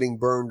without getting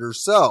burned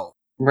herself.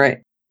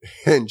 Right.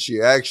 And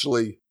she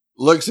actually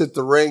looks at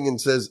the ring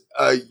and says,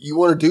 you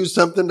want to do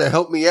something to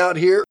help me out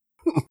here?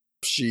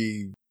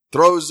 She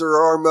throws her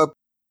arm up,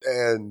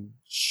 and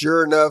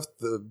sure enough,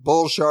 the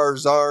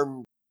Bullshar's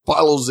arm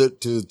follows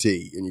it to the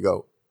T. And you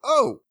go,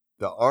 oh,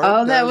 the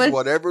arm does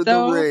whatever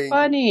the ring.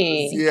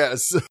 Funny.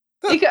 Yes.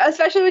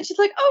 Especially when she's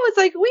like, oh, it's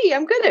like Wii.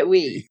 I'm good at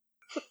Wii.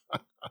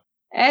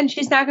 And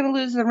she's not going to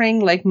lose the ring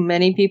like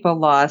many people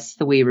lost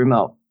the Wii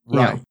remote.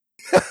 Right.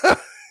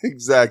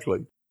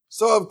 Exactly.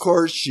 So, of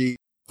course, she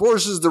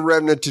forces the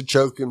Revenant to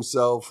choke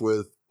himself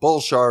with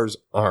Bullshar's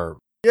arm.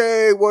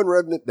 Yay, one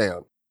Revenant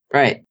down.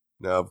 Right.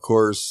 Now, of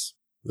course,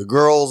 the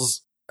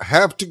girls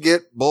have to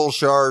get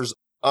Bullshar's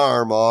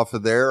arm off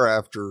of there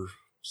after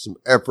some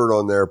effort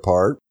on their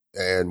part.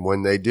 And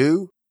when they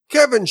do,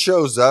 Kevin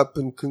shows up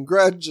and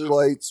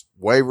congratulates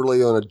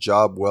Waverly on a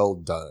job well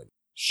done.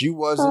 She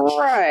wasn't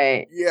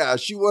right.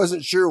 She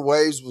wasn't sure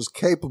Waves was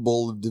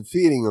capable of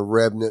defeating a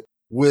Revenant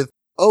with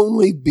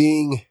only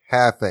being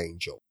half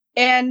angel.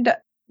 And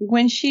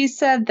when she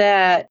said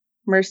that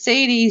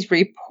Mercedes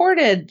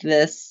reported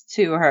this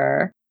to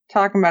her,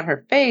 talking about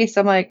her face,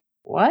 I'm like,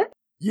 what?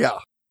 Yeah.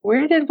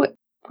 Where did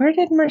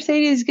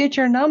Mercedes get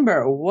your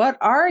number? What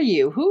are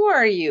you? Who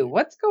are you?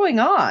 What's going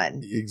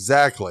on?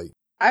 Exactly.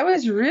 I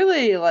was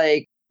really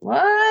like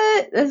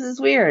What? This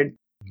is weird.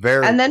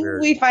 Very And then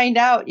weird. we find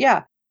out,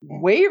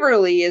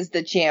 Waverly is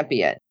the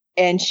champion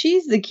and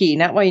she's the key,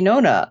 not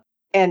Winona.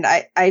 And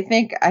I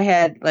think I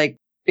had like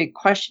big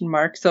question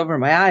marks over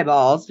my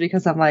eyeballs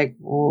because I'm like,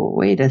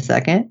 wait a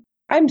second.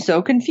 I'm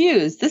so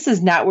confused. This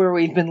is not where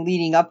we've been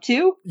leading up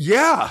to.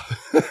 Yeah.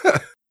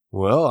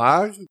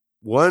 Well,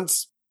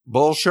 once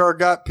Bulshar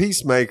got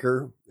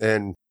Peacemaker,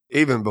 and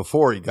even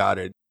before he got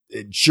it,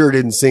 it sure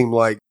didn't seem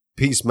like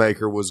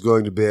Peacemaker was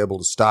going to be able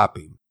to stop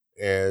him.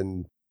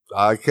 And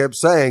I kept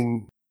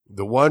saying,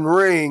 the One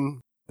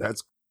Ring,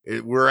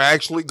 we're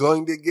actually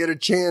going to get a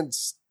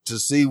chance to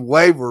see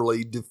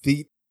Waverly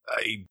defeat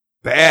a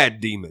bad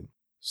demon.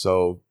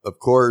 So, of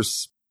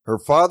course, her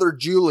father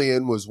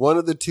Julian was one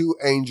of the two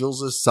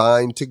angels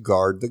assigned to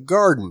guard the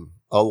garden,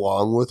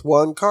 along with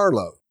Juan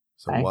Carlo.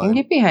 So I can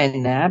get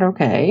behind that,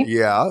 okay.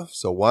 Yeah,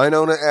 so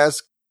Winona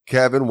asks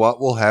Kevin what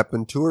will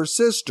happen to her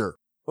sister.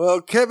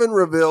 Well, Kevin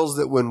reveals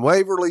that when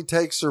Waverly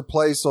takes her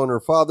place on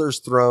her father's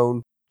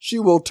throne, she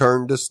will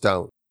turn to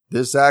stone.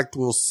 This act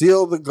will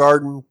seal the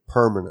garden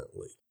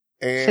permanently.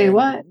 And say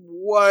what?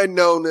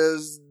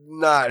 Winona's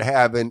not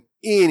having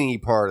any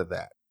part of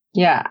that.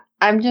 Yeah,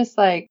 I'm just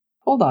like,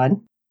 hold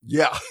on.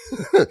 Yeah.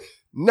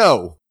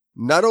 No.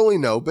 Not only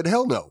no, but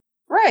hell no.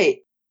 Right.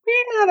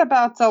 We're not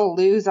about to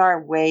lose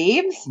our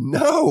waves.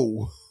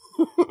 No.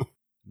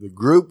 The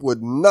group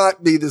would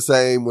not be the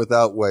same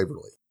without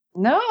Waverly.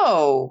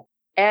 No.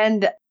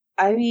 And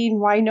I mean,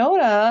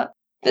 Winona,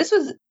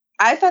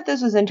 I thought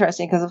this was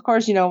interesting because, of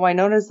course,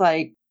 Winona's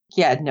like,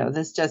 yeah, no,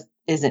 this just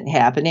isn't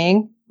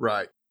happening.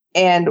 Right.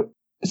 And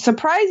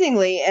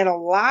surprisingly, and a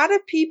lot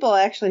of people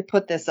actually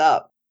put this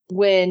up,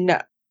 when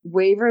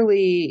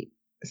Waverly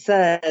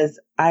says,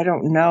 I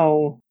don't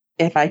know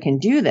if I can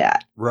do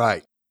that.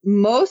 Right.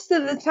 Most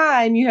of the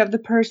time you have the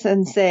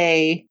person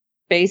say,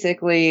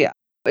 basically,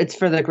 it's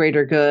for the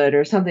greater good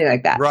or something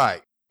like that.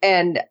 Right.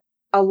 And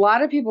a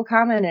lot of people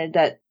commented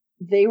that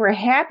they were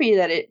happy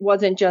that it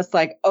wasn't just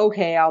like,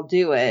 okay, I'll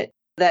do it.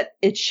 That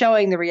it's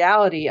showing the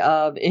reality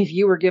of if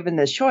you were given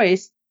this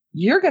choice,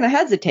 you're going to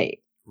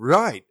hesitate.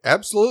 Right.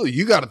 Absolutely.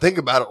 You got to think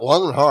about it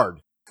long and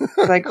hard.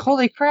 Like,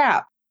 holy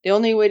crap. The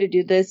only way to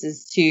do this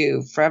is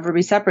to forever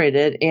be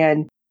separated.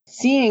 And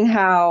seeing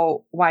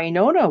how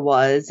Winona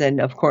was, and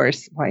of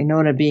course,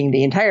 Winona being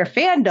the entire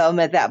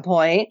fandom at that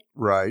point.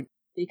 Right.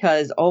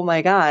 Because, oh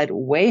my God,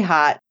 way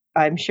hot.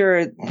 I'm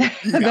sure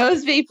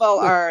those people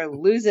are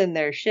losing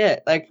their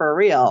shit, like for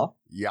real.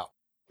 Yeah.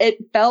 It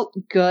felt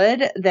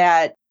good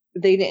that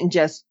they didn't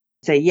just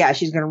say, yeah,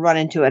 she's going to run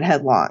into it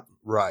headlong.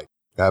 Right.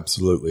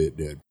 Absolutely it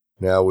did.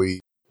 Now we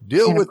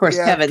deal And with of course,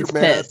 the Kevin's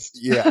aftermath. pissed.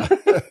 Yeah.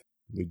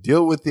 We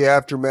deal with the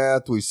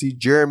aftermath. We see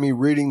Jeremy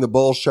reading the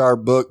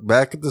Bulshar book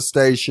back at the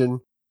station,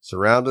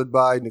 surrounded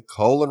by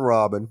Nicole and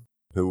Robin,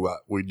 who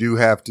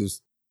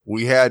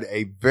we had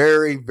a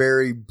very,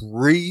 very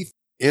brief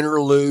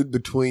interlude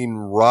between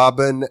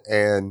Robin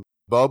and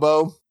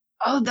Bobo.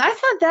 Oh, I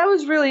thought that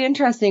was really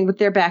interesting with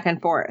their back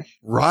and forth.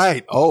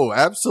 Right. Oh,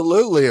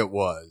 absolutely it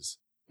was.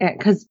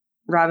 Because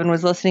Robin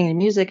was listening to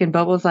music and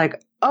Bobo's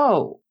like,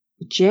 oh,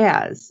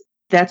 jazz.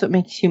 That's what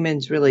makes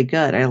humans really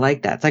good. I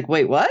like that. It's like,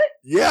 wait, what?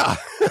 Yeah.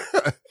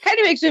 Kind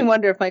of makes me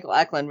wonder if Michael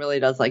Eklund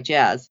really does like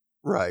jazz.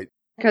 Right.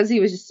 Because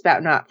he was just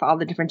spouting out all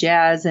the different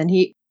jazz. And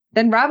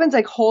then Robin's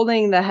like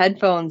holding the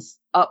headphones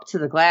up to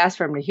the glass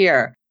for him to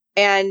hear.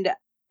 And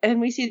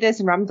we see this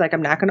and Robin's like,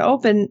 I'm not going to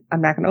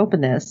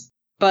open this.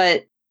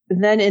 But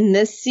then in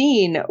this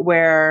scene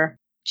where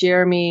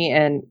Jeremy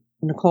and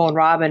Nicole and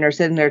Robin are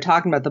sitting there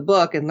talking about the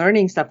book and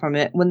learning stuff from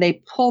it, when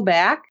they pull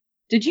back,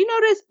 did you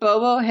notice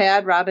Bobo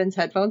had Robin's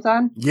headphones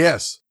on?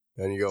 Yes.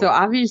 And you go, so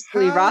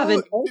obviously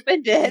Robin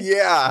opened it.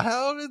 Yeah.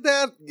 How did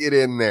that get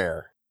in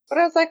there? But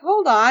I was like,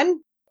 hold on.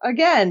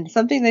 Again,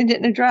 something they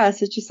didn't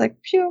address. It's just like,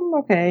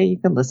 phew, okay, you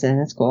can listen.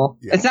 It's cool.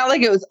 Yeah. It's not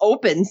like it was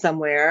open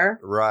somewhere.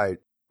 Right.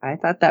 I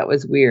thought that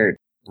was weird.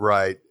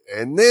 Right.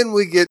 And then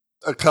we get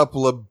a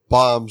couple of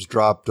bombs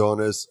dropped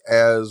on us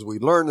as we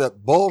learn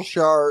that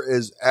Bulshar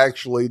is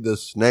actually the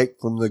snake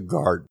from the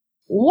garden.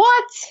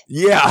 What?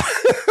 Yeah.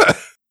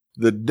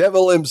 The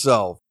devil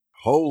himself.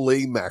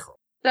 Holy mackerel.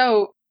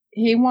 So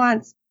he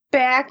wants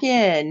back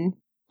in,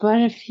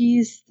 but if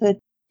he's the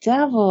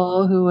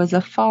devil who was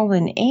a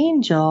fallen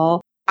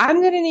angel, I'm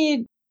going to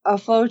need a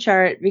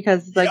flowchart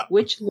because, like,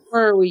 which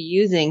lore are we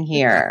using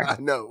here? I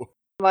know.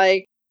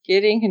 Like,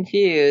 getting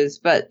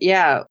confused. But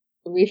yeah,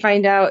 we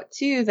find out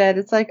too that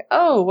it's like,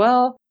 oh,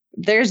 well,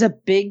 there's a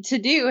big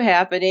to-do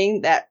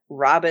happening that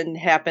Robin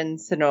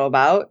happens to know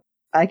about.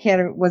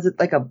 Was it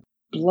like a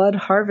blood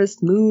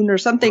harvest moon or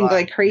something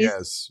like crazy?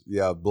 Yes.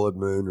 Yeah, blood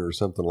moon or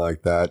something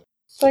like that.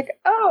 It's like,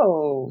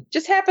 oh,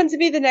 just happens to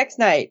be the next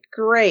night.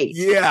 Great.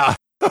 Yeah.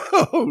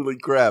 Holy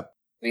crap.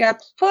 We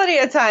got plenty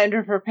of time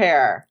to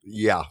prepare.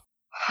 Yeah.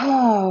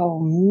 Oh,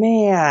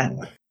 man.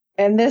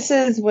 And this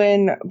is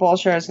when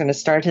Bulshar is going to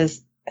start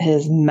his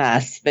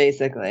mess,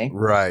 basically.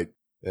 Right.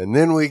 And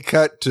then we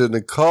cut to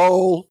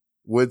Nicole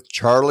with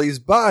Charlie's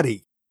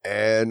body.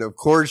 And of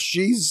course,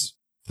 she's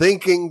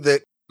thinking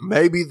that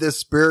maybe the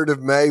spirit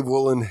of Maeve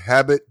will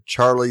inhabit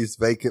Charlie's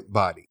vacant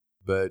body.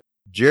 But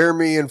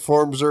Jeremy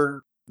informs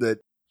her that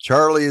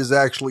Charlie is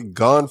actually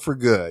gone for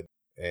good.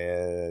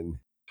 And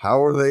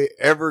how are they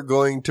ever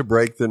going to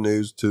break the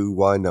news to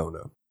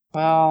Winona?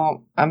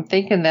 Well, I'm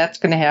thinking that's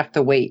going to have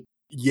to wait.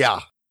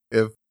 Yeah.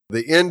 If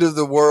the end of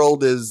the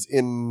world is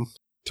in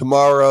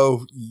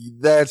tomorrow,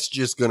 that's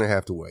just going to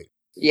have to wait.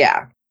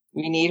 Yeah.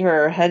 We need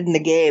her head in the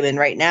game. And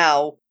right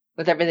now,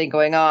 with everything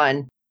going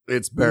on,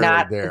 it's barely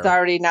there. It's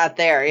already not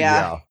there.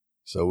 Yeah.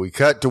 So we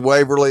cut to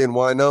Waverly and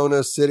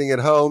Winona sitting at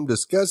home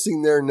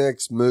discussing their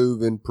next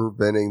move in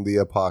preventing the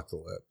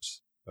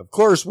apocalypse. Of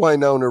course,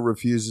 Winona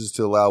refuses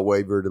to allow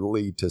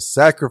Waverly to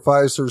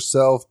sacrifice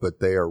herself, but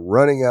they are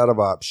running out of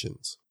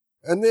options.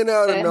 And then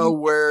out of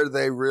nowhere,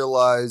 they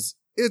realize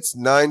it's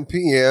 9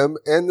 p.m.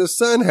 and the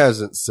sun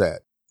hasn't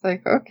set. It's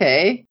like,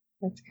 okay,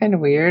 that's kind of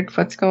weird.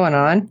 What's going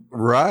on?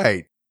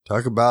 Right.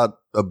 Talk about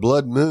a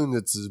blood moon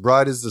that's as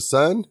bright as the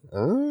sun.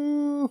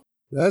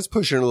 That's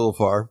pushing a little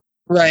far.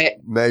 Right.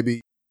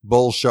 Maybe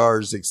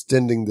Bolshar's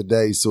extending the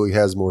day so he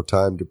has more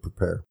time to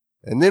prepare.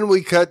 And then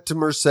we cut to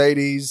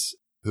Mercedes,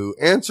 who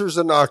answers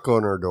a knock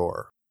on her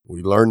door.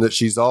 We learn that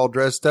she's all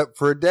dressed up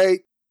for a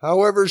date.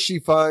 However, she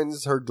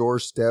finds her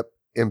doorstep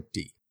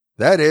empty.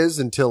 That is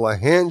until a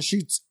hand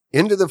shoots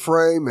into the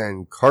frame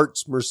and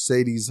carts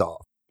Mercedes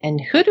off.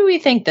 And who do we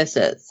think this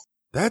is?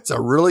 That's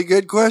a really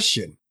good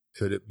question.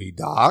 Could it be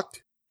Doc?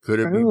 Could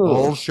it be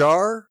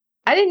Bolshar?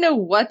 I didn't know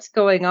what's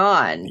going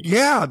on.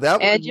 Yeah,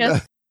 that and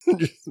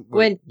was...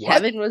 when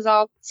Kevin was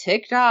all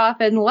ticked off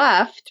and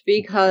left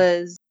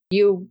because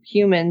you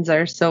humans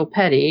are so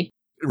petty.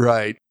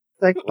 Right.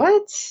 Like,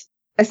 what?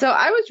 So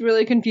I was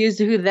really confused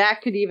who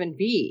that could even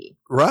be.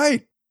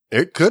 Right.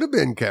 It could have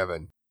been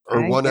Kevin.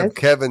 Or one of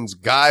Kevin's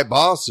guy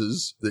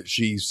bosses that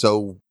she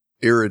so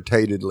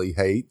irritatedly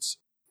hates.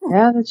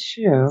 Yeah, that's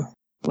true.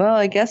 Well,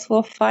 I guess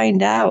we'll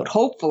find out.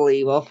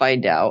 Hopefully we'll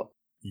find out.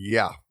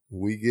 Yeah.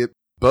 We get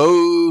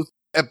both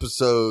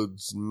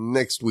episodes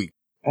next week.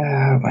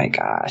 Oh my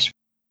gosh.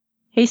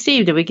 Hey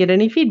Steve, did we get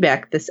any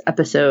feedback this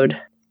episode?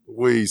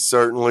 We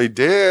certainly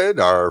did.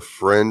 Our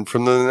friend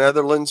from the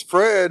Netherlands,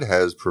 Fred,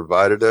 has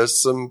provided us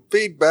some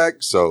feedback,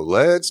 so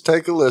let's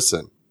take a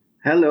listen.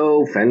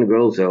 Hello,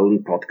 Fangirl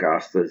Zone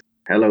podcasters.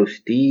 Hello,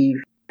 Steve.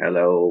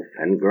 Hello,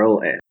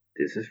 Fangirl S.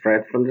 This is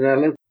Fred from the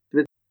Netherlands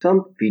with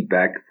some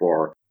feedback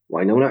for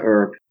Winona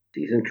Earp,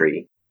 Season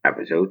 3,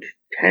 Episode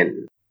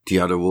 10. The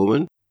other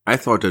woman? I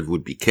thought it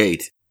would be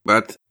Kate,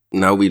 but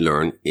now we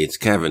learn it's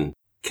Kevin.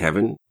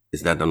 Kevin?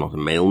 Is that not a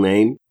male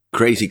name?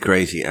 Crazy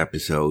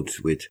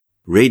episodes with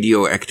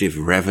radioactive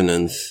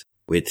revenants,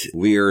 with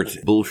weird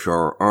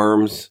Bolshar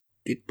arms.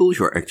 Did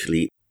Bolshar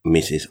actually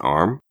miss his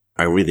arm?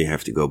 I really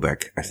have to go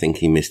back. I think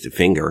he missed a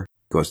finger,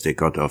 because they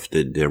cut off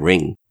the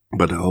ring.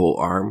 But the whole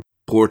arm.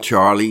 Poor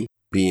Charlie,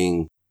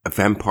 being a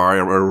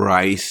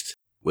vampirized.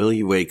 Will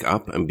he wake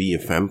up and be a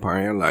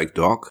vampire like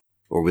Doc?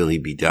 Or will he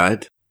be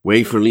dead?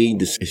 Waverly,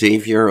 the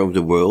savior of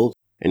the world.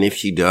 And if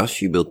she does,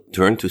 she will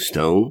turn to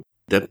stone.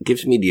 That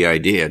gives me the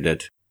idea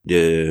that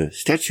the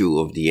statue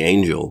of the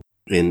angel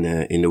in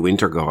the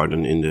winter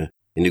garden, in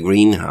the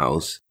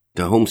greenhouse,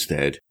 the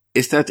homestead,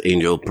 is that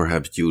angel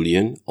perhaps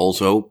Julian,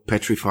 also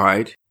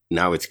petrified?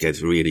 Now it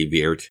gets really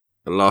weird.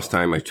 The last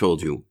time I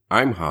told you,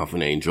 I'm half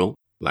an angel,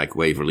 like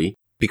Waverly,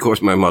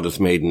 because my mother's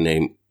maiden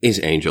name is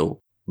Angel,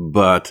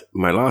 but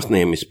my last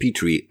name is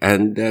Petrie,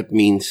 and that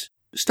means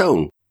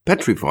stone,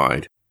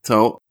 petrified.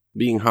 So,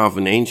 being half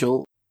an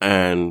angel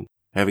and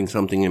having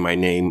something in my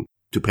name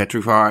to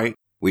petrify,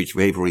 which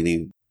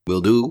Waverly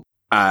will do,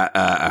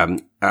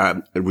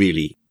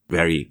 really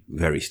very,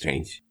 very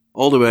strange.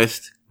 All the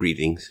best.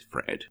 Greetings,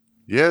 Fred.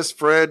 Yes,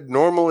 Fred.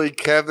 Normally,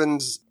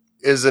 Kevin's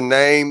is a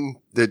name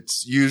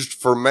that's used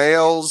for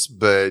males,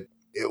 but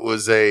it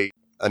was a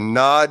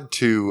nod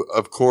to,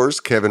 of course,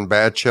 Kevin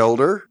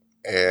Batchelder.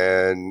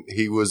 And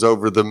he was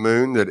over the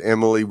moon that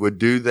Emily would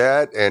do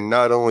that. And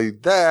not only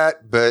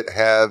that, but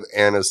have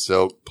Anna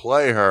Silk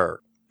play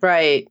her.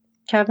 Right.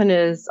 Kevin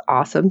is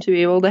awesome to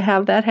be able to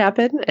have that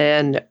happen.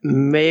 And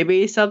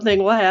maybe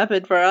something will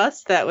happen for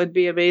us. That would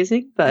be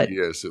amazing. But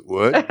yes, it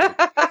would.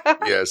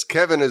 Yes,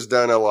 Kevin has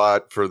done a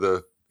lot for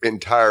the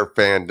entire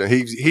fandom.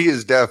 He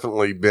has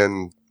definitely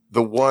been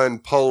the one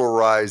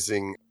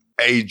polarizing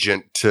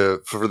agent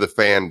for the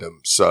fandom.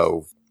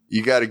 So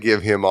you got to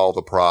give him all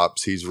the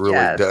props. He's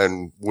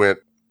really went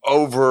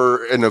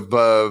over and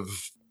above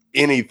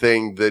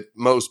anything that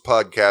most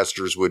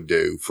podcasters would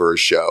do for a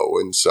show.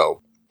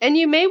 And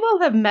you may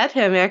well have met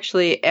him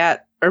actually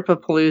at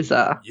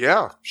Erpapalooza.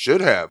 Yeah,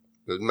 should have.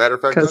 As a matter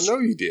of fact, I know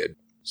you did.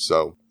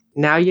 So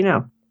now you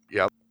know.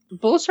 Yep.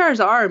 Bolshar's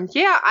arm.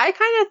 Yeah, I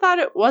kind of thought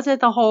it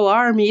wasn't the whole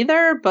arm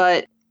either,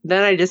 but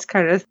then I just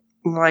kind of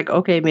like,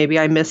 okay, maybe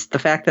I missed the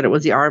fact that it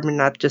was the arm and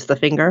not just the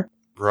finger.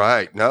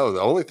 Right. No,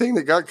 the only thing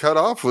that got cut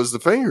off was the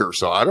finger,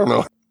 so I don't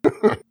know.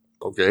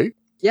 Okay.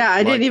 Yeah,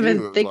 I didn't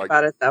even think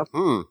about it,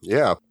 though.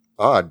 Yeah.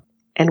 Odd.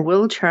 And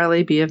will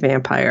Charlie be a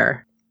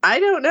vampire? I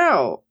don't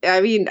know.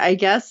 I mean, I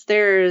guess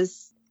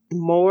there's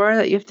more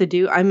that you have to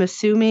do. I'm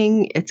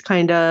assuming it's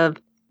kind of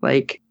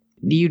like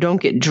you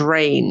don't get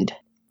drained.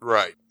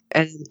 Right.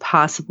 And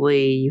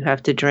possibly you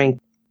have to drink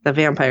the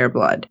vampire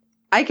blood.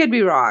 I could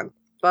be wrong,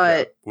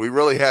 but we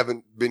really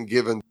haven't been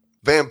given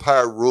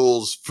vampire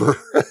rules for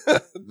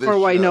this for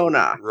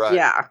Winona. show. Right.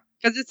 Yeah.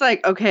 Because it's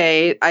like,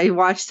 okay, I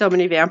watch so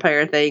many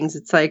vampire things.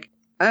 It's like,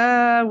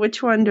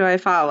 which one do I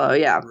follow?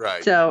 Yeah.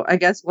 Right. So I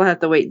guess we'll have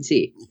to wait and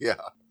see.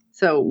 Yeah.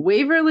 So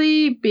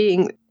Waverly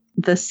being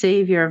the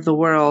savior of the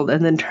world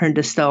and then turned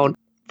to stone.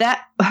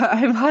 That,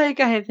 I'm like,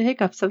 I have the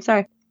hiccups. I'm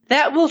sorry.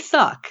 That will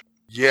suck.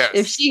 Yes.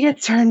 If she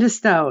gets turned to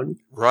stone.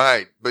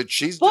 Right. But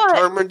she's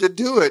determined to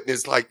do it. And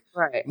it's like,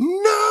 right.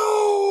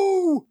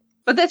 No.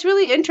 But that's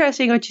really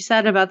interesting what you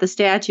said about the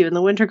statue in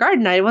the Winter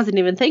Garden. I wasn't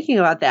even thinking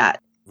about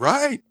that.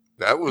 Right.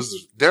 That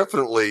was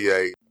definitely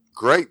a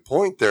great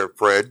point there,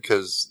 Fred,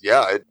 because,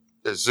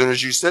 as soon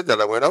as you said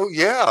that, I went, oh,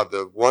 yeah,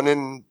 the one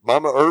in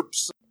Mama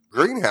Earp's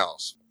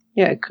greenhouse.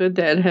 Yeah, could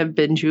that have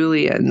been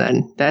Julian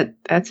then?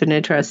 That's an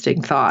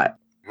interesting thought.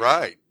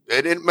 Right.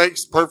 And it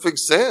makes perfect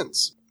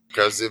sense,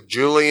 because if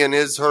Julian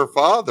is her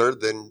father,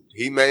 then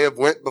he may have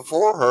went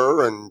before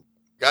her and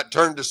got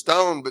turned to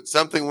stone, but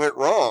something went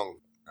wrong.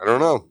 I don't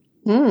know.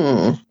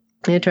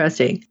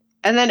 Interesting.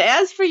 And then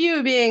as for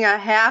you being a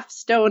half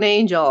stone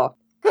angel,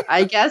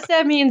 I guess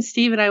that means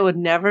Steve and I would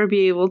never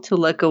be able to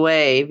look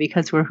away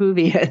because we're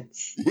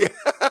Whovians. Yeah,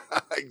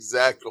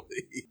 exactly.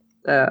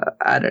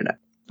 I don't know.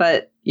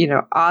 But,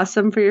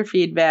 awesome for your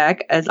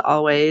feedback as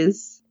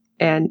always.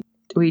 And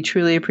we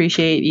truly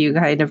appreciate you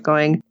kind of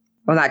going,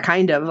 well, not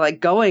kind of,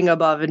 like going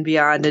above and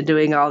beyond and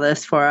doing all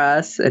this for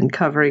us and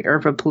covering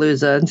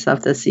Urpapalooza and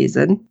stuff this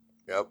season.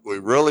 Yep, we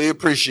really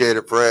appreciate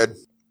it, Fred.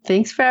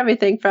 Thanks for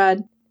everything,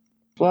 Fred.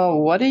 Well,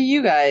 what do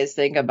you guys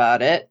think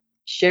about it?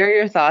 Share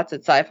your thoughts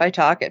at sci-fi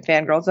talk at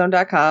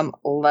fangirlzone.com.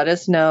 Let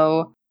us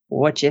know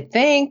what you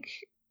think.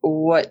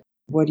 What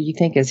do you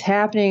think is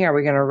happening? Are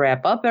we going to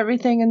wrap up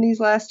everything in these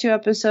last 2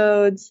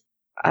 episodes?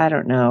 I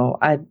don't know.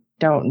 I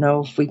don't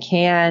know if we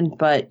can,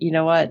 but you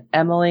know what?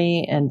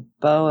 Emily and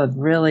Bo have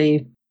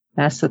really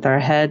messed with our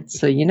heads,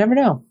 so you never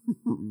know.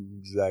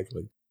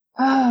 Exactly.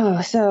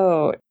 Oh,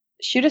 so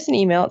shoot us an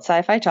email at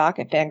sci-fi talk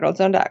at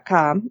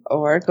fangirlzone.com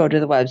or go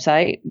to the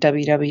website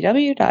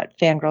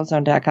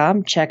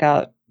www.fangirlzone.com. Check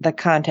out the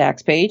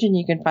contacts page and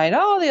you can find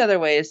all the other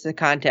ways to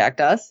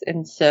contact us.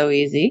 And it's so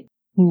easy.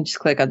 You just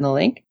click on the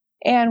link.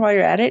 And while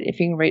you're at it, if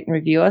you can rate and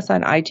review us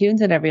on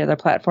iTunes and every other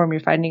platform you're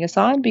finding us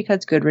on,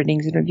 because good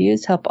ratings and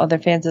reviews help other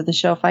fans of the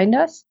show find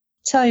us.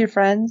 Tell your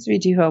friends. We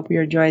do hope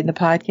you're enjoying the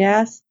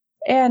podcast.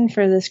 And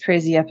for this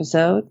crazy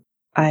episode,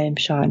 I am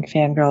Sean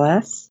Fangirl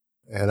S.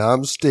 And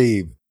I'm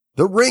Steve.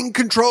 The ring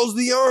controls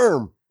the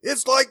arm.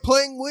 It's like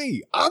playing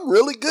Wii. I'm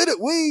really good at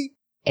Wii.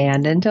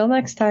 And until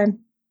next time.